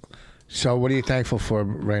 So what are you thankful for,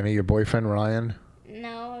 Raina? Your boyfriend, Ryan?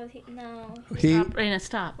 No. He, Stop, Raina,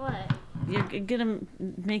 stop. What? You're gonna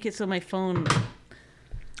make it so my phone.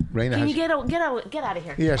 Raina Can has... you get out of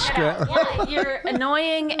here? Yes. Yeah, you're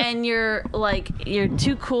annoying and you're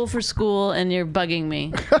too cool for school and you're bugging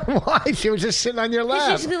me. Why? She was just sitting on your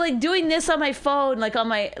lap. She's like doing this on my phone,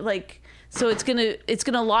 so it's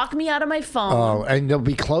gonna lock me out of my phone. Oh, and they'll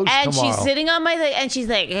be closed And tomorrow. she's sitting on my thing, and she's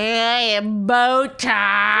like, "Hey,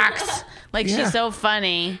 Botox." Like Yeah. she's so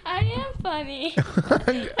funny, I am funny.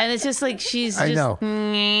 and it's just like she's I just. know.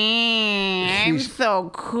 I'm She's- so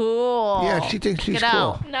cool. Yeah, she thinks she's Get cool.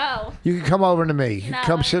 out. No. You can come over to me. No,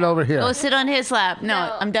 Come sit over here. Go sit on his lap. No,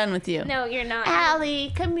 No. I'm done with you. No, you're not.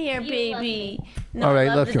 Allie, come here, You baby. No, All right,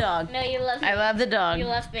 I love look. the dog. No, you love me. I love the dog. You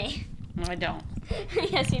love me. No, I don't.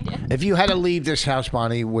 Yes, you do. If you had to leave this house,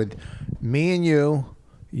 Bonnie, with me and you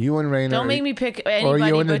and Raina. Don't make me pick anybody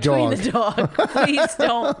you and the between dog. the dog. Please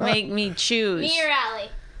don't make me choose. Me or Allie?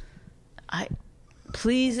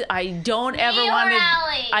 Please, I don't ever or want to.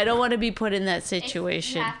 Allie? I don't want to be put in that If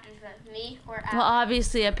situation. you have to vote me or Allie. Well,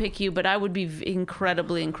 obviously, I pick you, but I would be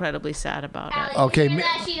incredibly, incredibly sad about Allie, it. Okay, hear me-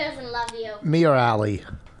 that she doesn't love you. Me or Allie?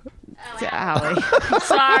 To Allie.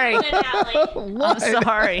 Sorry. Allie. I'm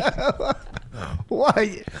sorry.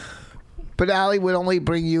 Why? But Allie would only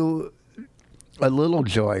bring you a little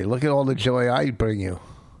joy. Look at all the joy I bring you.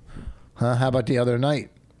 Huh? How about the other night?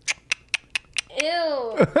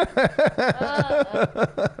 Ew.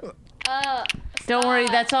 Don't worry,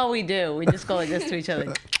 that's all we do. We just go like this to each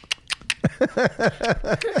other.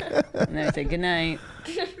 And then we say good night.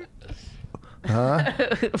 Huh?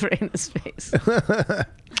 Right in his face.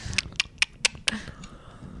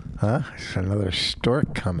 Huh? There's another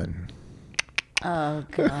stork coming. Oh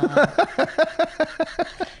God.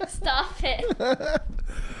 Stop it.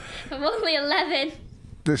 I'm only 11.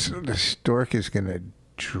 The stork is gonna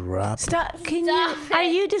drop Stop. Can Stop you? it. Are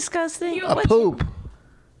you disgusting? a poop.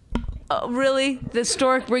 Oh, really? The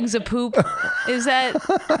stork brings a poop? Is that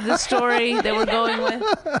the story that we're going with?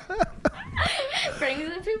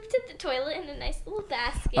 Brings the poop to the toilet in a nice little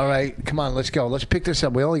basket. All right, come on, let's go. Let's pick this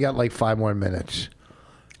up. We only got like 5 more minutes.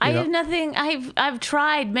 I You know- have nothing. I've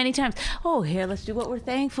tried many times. Oh, here, let's do what we're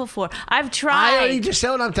thankful for. I've I already tried. just said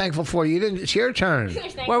what I'm thankful for. You didn't. It's your turn.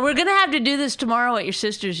 Well, we're gonna have to do this tomorrow at your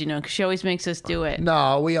sister's, because she always makes us do it.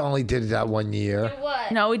 No, we only did that 1 year.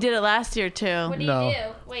 What? No, we did it last year too. What do No. you do?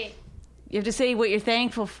 Wait. You have to say what you're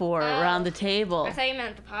thankful for around the table. I thought you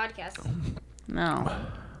meant the podcast. No.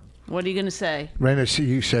 What are you gonna say? Raina, see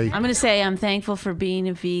you say. I'm gonna say I'm thankful for being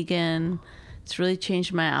a vegan. It's really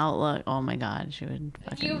changed my outlook. Oh my God, she would.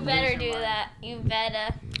 Fucking You lose better her do mind. that. You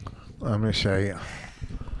better. I'm gonna say. I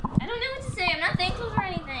don't know what to say. I'm not thankful for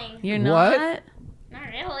anything. You're What? not. Not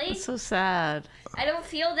really. That's so sad. I don't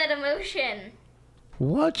feel that emotion.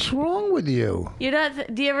 What's wrong with you? You're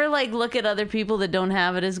not. Do you ever look at other people that don't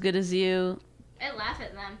have it as good as you? I laugh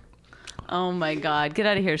at them. Oh my God, get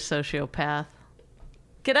out of here, sociopath.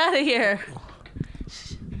 Get out of here.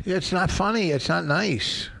 It's not funny. It's not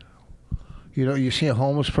nice. You know, you see a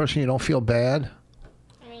homeless person, you don't feel bad.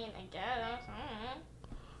 I mean, I guess. I don't know.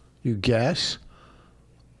 You guess.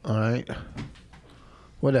 All right.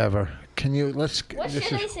 Whatever. Can you? Let's. What this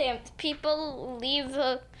should I is- say? People leave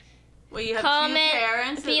a Well, you have Comment two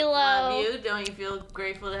parents that below. love you. Don't you feel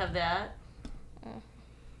grateful to have that?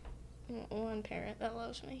 one parent that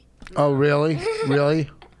loves me. Oh, really? Really?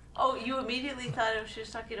 Oh, you immediately thought she was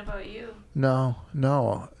talking about you. No.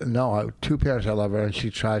 2 parents I love her, and she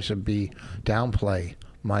tries to downplay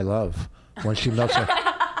my love when she melts her.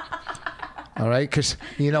 All right, because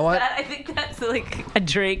you know what? I think that's like a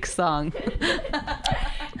Drake song.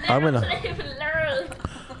 I'm gonna.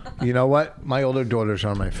 You know what? My older daughters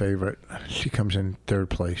are my favorite. She comes in 3rd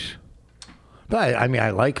place. But I mean,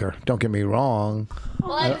 I like her. Don't get me wrong.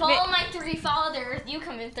 Well, out of all my 3 fathers, you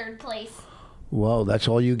come in 3rd place. Whoa, that's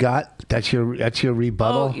all you got? That's your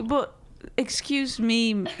rebuttal? Oh, but excuse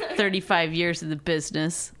me, 35 years in the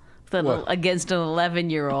business What? against an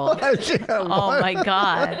 11-year-old. Yeah, Oh what? my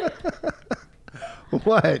God.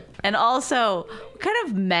 What? And also, what kind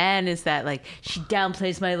of man is that? Like, she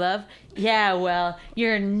downplays my love? Yeah, well,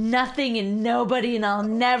 you're nothing and nobody and I'll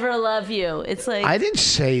never love you. It's like, I didn't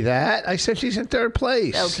say that. I said she's in 3rd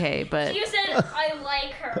place. okay, but You said I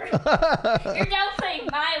like her. You're downplaying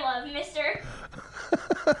my love, mister.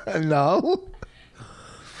 No.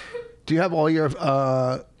 Do you have all your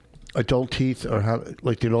adult teeth, or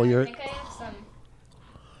did all your? I think I have some.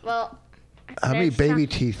 Well, How many there's baby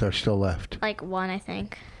some- teeth are still left? like 1, I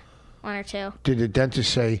think. 1 or 2. Did the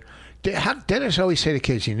dentist say? Dentists always say to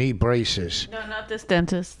kids, you need braces. no, not this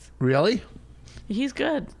dentist. Really? He's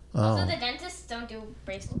good. Also, the dentists don't do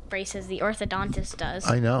braces. The orthodontist does.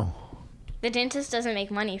 I know. The dentist doesn't make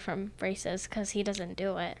money from braces because he doesn't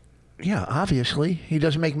do it. Yeah, obviously. He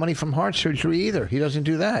doesn't make money from heart surgery either. He doesn't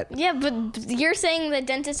do that. Yeah, but you're saying that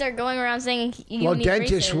dentists are going around saying you Well, need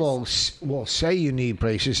dentists braces. will say you need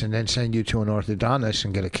braces and then send you to an orthodontist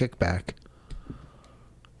and get a kickback.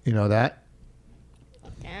 You know that?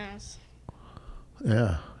 Yes.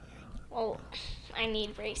 Yeah. Well, I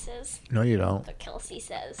need braces. No, you don't. But Kelsey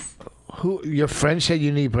says. Who? Your friend said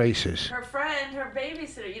you need braces. Her friend, her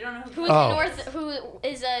babysitter, you don't know who. Who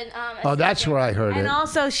is an Oh, that's where I heard And it.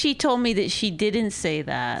 also, she told me that she didn't say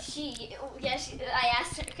that. I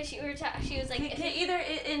asked her because she was like, Either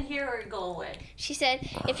in here or go away. she said,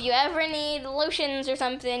 if you ever need lotions or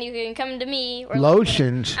something, you can come to me. Or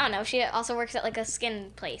Lotions. I don't know. She also works at like a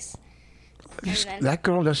skin place. And then- That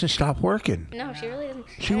girl doesn't stop working. No, she really doesn't.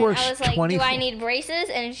 She And works I was like, 24 do I need braces?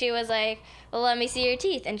 And she was like, well, let me see your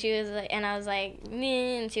teeth. And she was like, and I was like,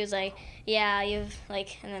 meh. And she was like, yeah, you've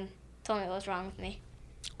like, and then told me what was wrong with me.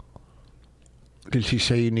 Did she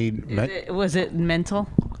say you need? Was it mental?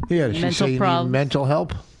 Yeah. Did she mental say you problems? need mental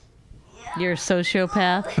help? You're a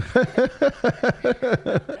sociopath.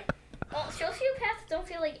 Well, sociopaths don't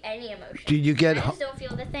feel like any emotion. Did you get? I just don't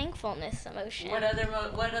feel the thankfulness emotion.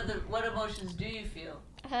 What emotions do you feel?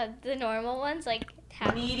 The normal ones, like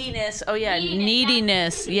happy. Neediness. Oh yeah, Neediness.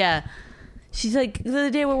 neediness. Yeah. She's like, the other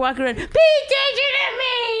day we're walking around. Pay attention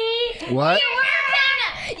to me. What?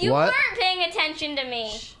 You What? weren't paying attention to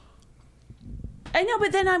me. I know,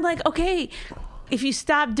 but then I'm like, okay, if you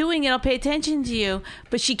stop doing it, I'll pay attention to you.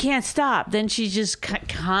 But she can't stop. Then she's just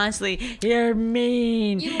constantly, you're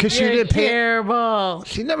mean. Because she didn't pay. Terrible.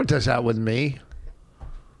 She never does that with me.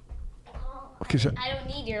 Cause, I don't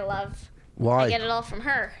need your love. why? I get it all from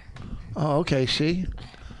her. Oh, okay. See,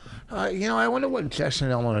 I wonder what Jess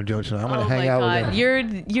and I want to do tonight. I'm gonna Oh hang my out God.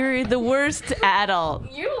 with them. You're the worst adult.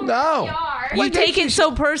 You No. are. You take it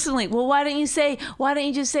so personally. Well, why don't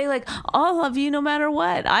you just say like, I'll love you no matter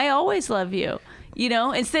what. I always love you.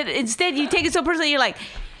 Instead you take it so personally. You're like,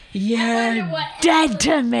 you're wonder what dead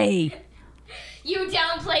to me. You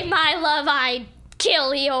downplay my love, I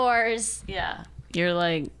kill yours. Yeah. You're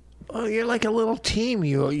like, Oh, you're like a little team.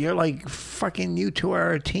 You're like fucking. You two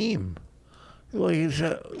are a team. What's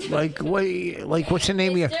the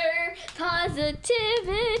name of your? Mr.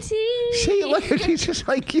 Positivity. See, look, she's just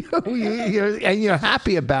like you. You're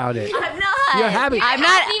happy about it. I'm not. You're happy. I'm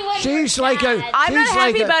not. Happy when She's you're like a. sad. I'm not she's like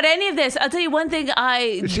happy a- about any of this. I'll tell you one thing.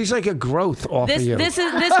 She's like a growth off of you. This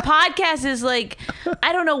podcast is like,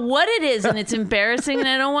 I don't know what it is, and it's embarrassing, and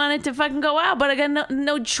I don't want it to fucking go out, but I got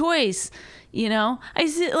no choice. I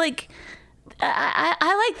see, like,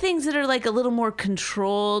 I like things that are like a little more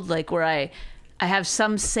controlled, like where I have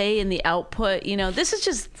some say in the output. This is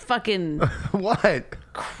just fucking What?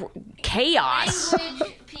 chaos.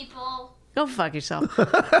 Language, people. Go fuck yourself.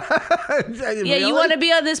 Really? Yeah, you want to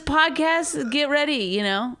be on this podcast? Get ready.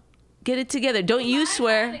 Get it together. Don't you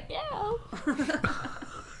swear. Yeah.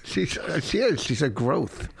 She is. She's a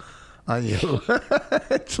growth on you.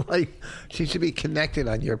 It's like she should be connected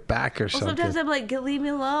on your back or Well, something. sometimes I'm like, leave me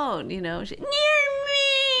alone. Near me.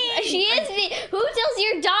 She is me. Who tells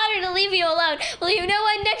your daughter to leave you alone? Well, you know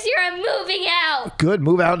what? Next year I'm moving out. Good.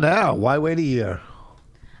 Move out now. Why wait a year?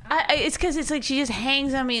 It's because it's like she just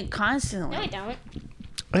hangs on me constantly. No, I don't.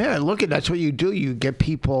 Yeah, look, that's what you do. You get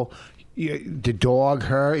people, the dog,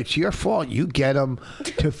 her. It's your fault. You get them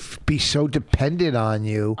to be so dependent on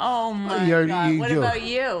you. Oh my You're- God. you What do. about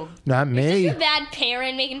you? Not me. You're a bad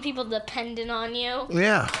parent making people dependent on you.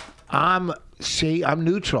 Yeah. I'm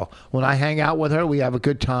neutral. When I hang out with her, we have a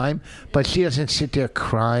good time, but she doesn't sit there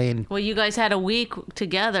crying. Well, you guys had a week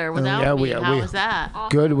together without yeah, me. we- How we- was that?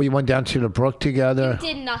 Good. We went down to the brook together.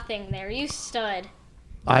 You did nothing there. You stood.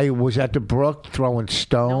 I was at the brook throwing No one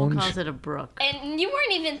stones. calls it a brook. And you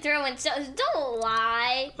weren't even throwing stones. Don't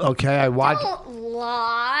lie. Okay, I watched. Don't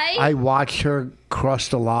lie. I watched her cross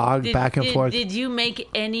the log back and forth. Did you make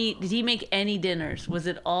any? Did he make any dinners? Was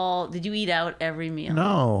it all? Did you eat out every meal?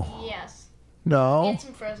 No, Yes. no, And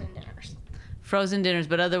some frozen dinners. Frozen dinners,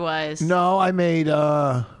 but otherwise. no. I made.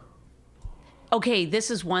 Okay,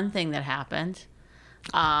 this is one thing that happened.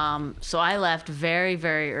 So I left very,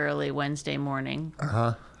 very early Wednesday morning.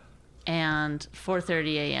 And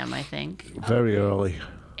 4:30 a.m. I think. Very early.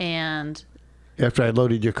 And After I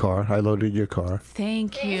loaded your car,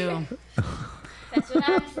 thank you. That's what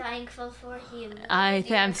I'm thankful for.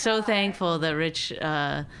 I'm so thankful that Rich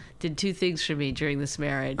did two things for me during this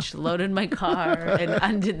marriage: loaded my car and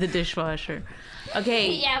undid the dishwasher.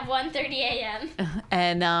 Okay, Yeah, 1:30 a.m.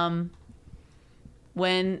 and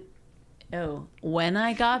when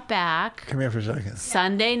I got back Come here for a second.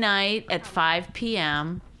 Sunday night at 5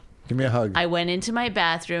 p.m., Give me a hug. I went into my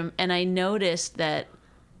bathroom and I noticed that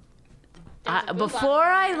a boob before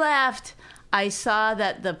on I left, I saw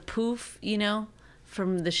that the poof,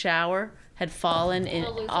 from the shower had fallen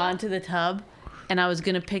onto the tub, and I was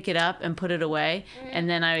gonna pick it up and put it away, and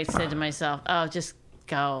then I said to myself, "Oh, just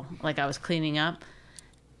go," like I was cleaning up.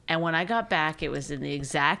 And when I got back, it was in the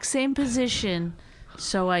exact same position,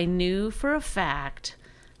 so I knew for a fact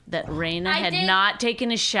that Raina had not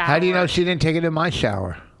taken a shower. How do you know she didn't take it in my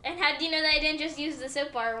shower? And how do you know that I didn't just use the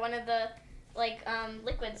soap bar, one of the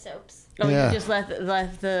liquid soaps? Oh, Yeah. you just left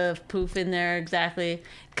the poof in there exactly?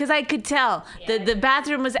 Because I could tell the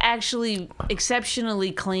bathroom was actually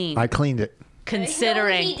exceptionally clean, I cleaned it.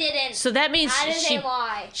 considering. No, he didn't. So that means How did they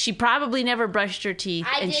lie? she probably never brushed her teeth,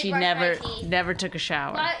 I and did she brush my teeth. never took a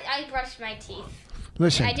shower. I brushed my teeth.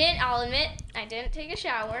 Listen, I didn't. I'll admit, I didn't take a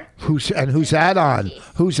shower. who's that on?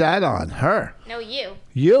 Who's that on? Her. No, you.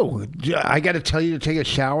 You. I got to tell you to take a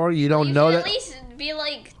shower. You don't You know should that. at least be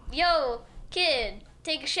like, "Yo, kid,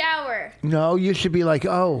 take a shower." No, you should be like,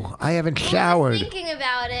 oh, I haven't I was showered. thinking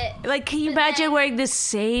about it. Like, can you imagine wearing the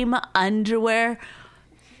same underwear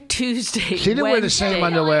Tuesday? She didn't wear the same Wednesday?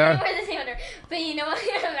 underwear. No, I wear the same underwear. But you know what?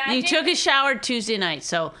 Imagine. You took a shower Tuesday night,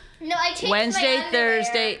 so No, I changed Wednesday, my underwear.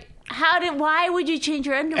 Thursday. Why would you change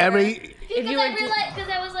your underwear? Every Because you I were realized, because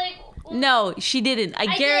I was like, No, she didn't. I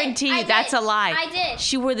did. guarantee you I that's did. a lie. I did.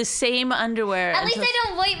 She wore the same underwear. at least until- I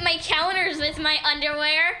don't wipe my counters with my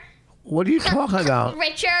underwear. what are you talking about?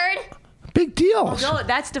 Richard. big deal. No,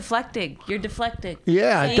 that's deflecting. You're deflecting.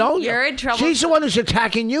 Yeah, See, don't. You're in trouble. She's the one who's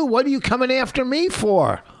attacking you. What are you coming after me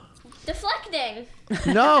for? Deflecting.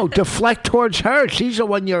 No, deflect towards her. She's the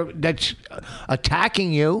one that's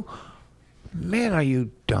attacking you. Man, are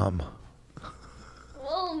you dumb?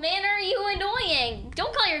 Well, man, are you annoying?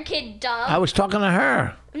 Don't call your kid dumb. I was talking to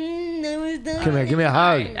her. Come here, give me a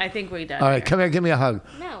hug. I think we're done. All right, come here, give me a hug.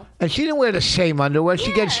 No. And she didn't wear the same underwear.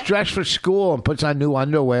 She gets Yeah. dressed for school and puts on new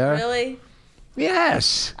underwear. Really?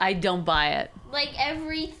 Yes. I don't buy it. Like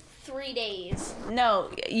every 3 days. No,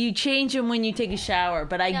 you change them when you take a shower,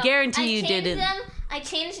 but I No, guarantee you I didn't. I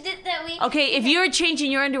changed it that week. Okay, if you were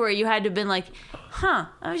changing your underwear, you had to have been like,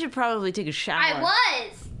 I should probably take a shower. I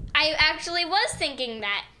was. I actually was thinking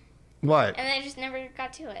that, What? and I just never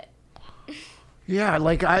got to it. Yeah,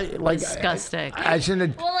 Disgusting. As in a,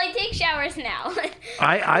 Well, I take showers now.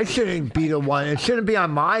 I shouldn't be the one. It shouldn't be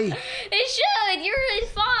on my. It should. You're his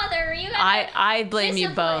father. You have I blame you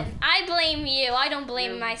both. discipline. I blame you. I don't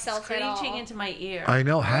blame myself at all. Screeching into my ear. I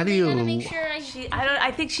know. How do You gotta make you? sure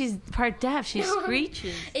I think she's part deaf. She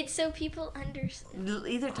screeches. It's so people understand.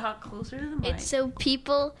 Either talk closer to the mic. It's so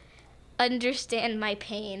people understand my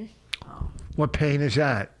pain. What pain is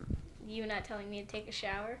that? You not telling me to take a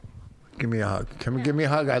shower. Give me a hug. Come and give me a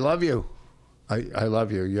hug. I love you. I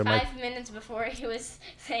love you. You're my. 5 minutes before he was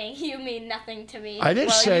saying you mean nothing to me. I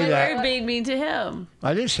didn't say you that. were being mean to him.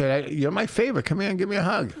 I didn't say that. You're my favorite. Come here and give me a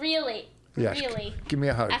hug. Really? Yes. Really? Give me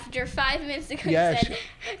a hug. After 5 minutes ago, Yes.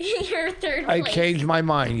 you said you're third I place. changed my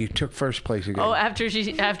mind. You took first place again. Oh, after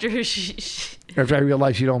she After I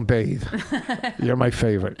realized you don't bathe. You're my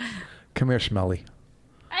favorite. Come here, Smelly.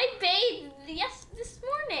 I bathed this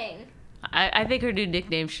morning. I think her new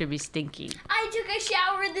nickname should be Stinky. I took a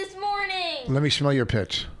shower this morning. Let me smell your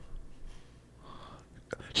pits.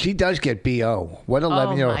 She does get BO. What Oh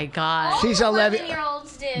 11-year-old? my God. She's All 11.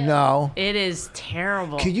 11-year-olds do. No. It is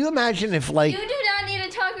terrible. Can you imagine if, like, You do not need to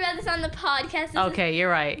talk about this on the podcast. This is Okay, you're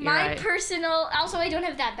right. You're my right. personal. Also, I don't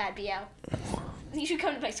have that bad BO. You should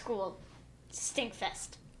come to my school.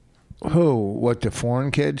 Stinkfest. who? What, the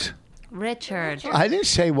foreign kids? Richard. I didn't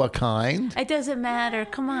say what kind. It doesn't matter.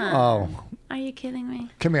 Come on. Oh. Are you kidding me?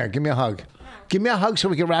 Come here. Give me a hug. Give me a hug so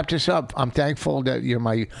we can wrap this up. I'm thankful that you're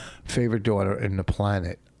my favorite daughter in the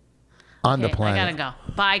planet. On the Okay, planet. I gotta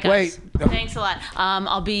go. Bye, guys. Wait. Thanks a lot.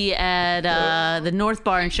 I'll be at the North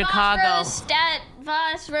Bar in Chicago.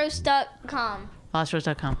 Vossroast.com.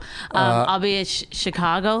 Vossroast.com. I'll be at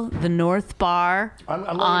Chicago, the North Bar, I'm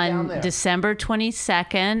going down on there. December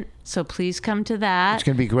 22nd. So please come to that. It's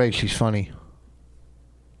going to be great. She's funny.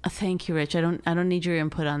 Thank you, Rich. I don't need your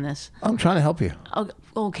input on this. I'm trying to help you.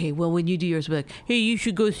 Okay, well, when you do yours, be like, hey, you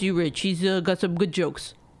should go see Rich. He's got some good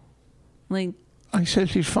jokes. Like, I said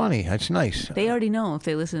she's funny. That's nice. they already know if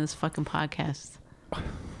they listen to this fucking podcast.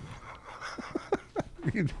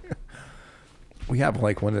 We have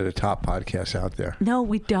like one of the top podcasts out there. No,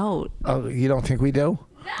 we don't. Oh, you don't think we do?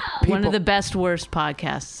 One of the best, worst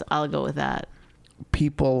podcasts. I'll go with that.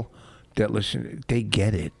 People that listen, they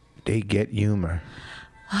get it. They get humor.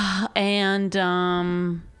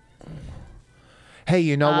 And Hey,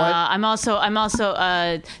 you know what? I'm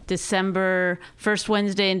also December first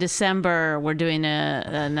Wednesday in December. We're doing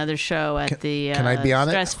another show at the can I be on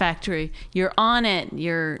it? Stress Factory. You're on it.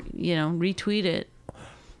 You're retweet it.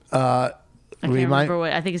 I can't remember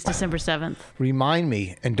what. I think it's December 7th. Remind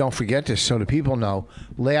me, and don't forget this so the people know.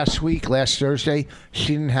 Last Thursday, she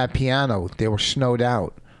didn't have piano. They were snowed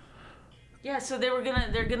out. Yeah, so they're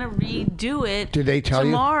gonna redo it. Did they tell you?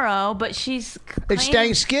 tomorrow? But she's It's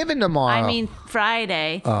Thanksgiving tomorrow. I mean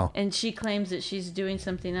Friday. Oh. And she claims that she's doing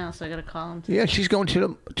something else. So I gotta call him. Yeah, she's going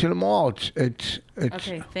to the mall. It's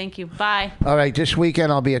Okay, thank you. Bye. All right, this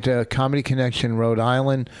weekend I'll be at the Comedy Connection, Rhode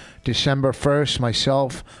Island. December 1st,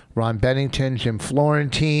 myself, Ron Bennington, Jim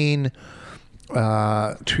Florentine,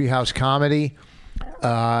 Treehouse Comedy.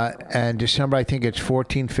 And December, I think it's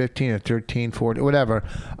 14, 15, or 13, 14, whatever.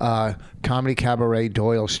 Comedy Cabaret,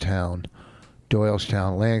 Doylestown.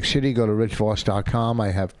 Atlantic City, go to richvoss.com. I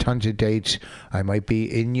have tons of dates. I might be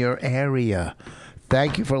in your area.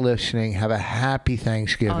 Thank you for listening. Have a happy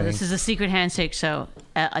Thanksgiving. Oh, this is a secret handshake show.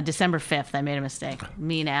 December 5th, I made a mistake.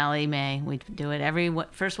 Me and Allie Mae, we do it every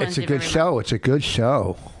first It's Wednesday. a good show. It's a good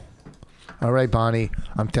show. All right, Bonnie.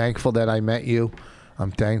 I'm thankful that I met you.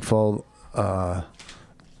 I'm thankful that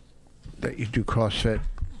you do CrossFit.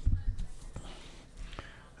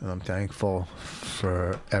 And I'm thankful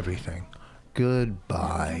for everything.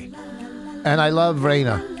 Goodbye. And I love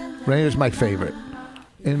Raina. Raina's my favorite.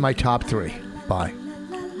 In my top 3. Bye.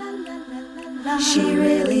 She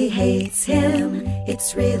really hates him,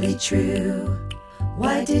 it's really true.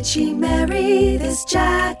 Why did she marry this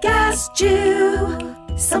jackass? jackass Jew.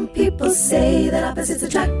 Some people say that opposites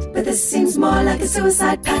attract, but this seems more like a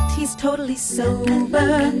suicide pact. He's totally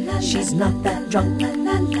sober, she's not that drunk.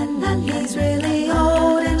 He's really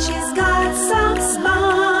old and she's got some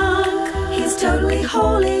spunk. He's totally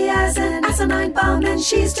holy as an asinine bomb, and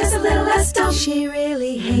she's just a little less dumb. She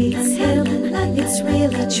really hates him, it's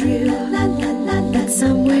really true, but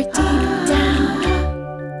somewhere deep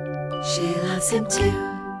down, she loves him too.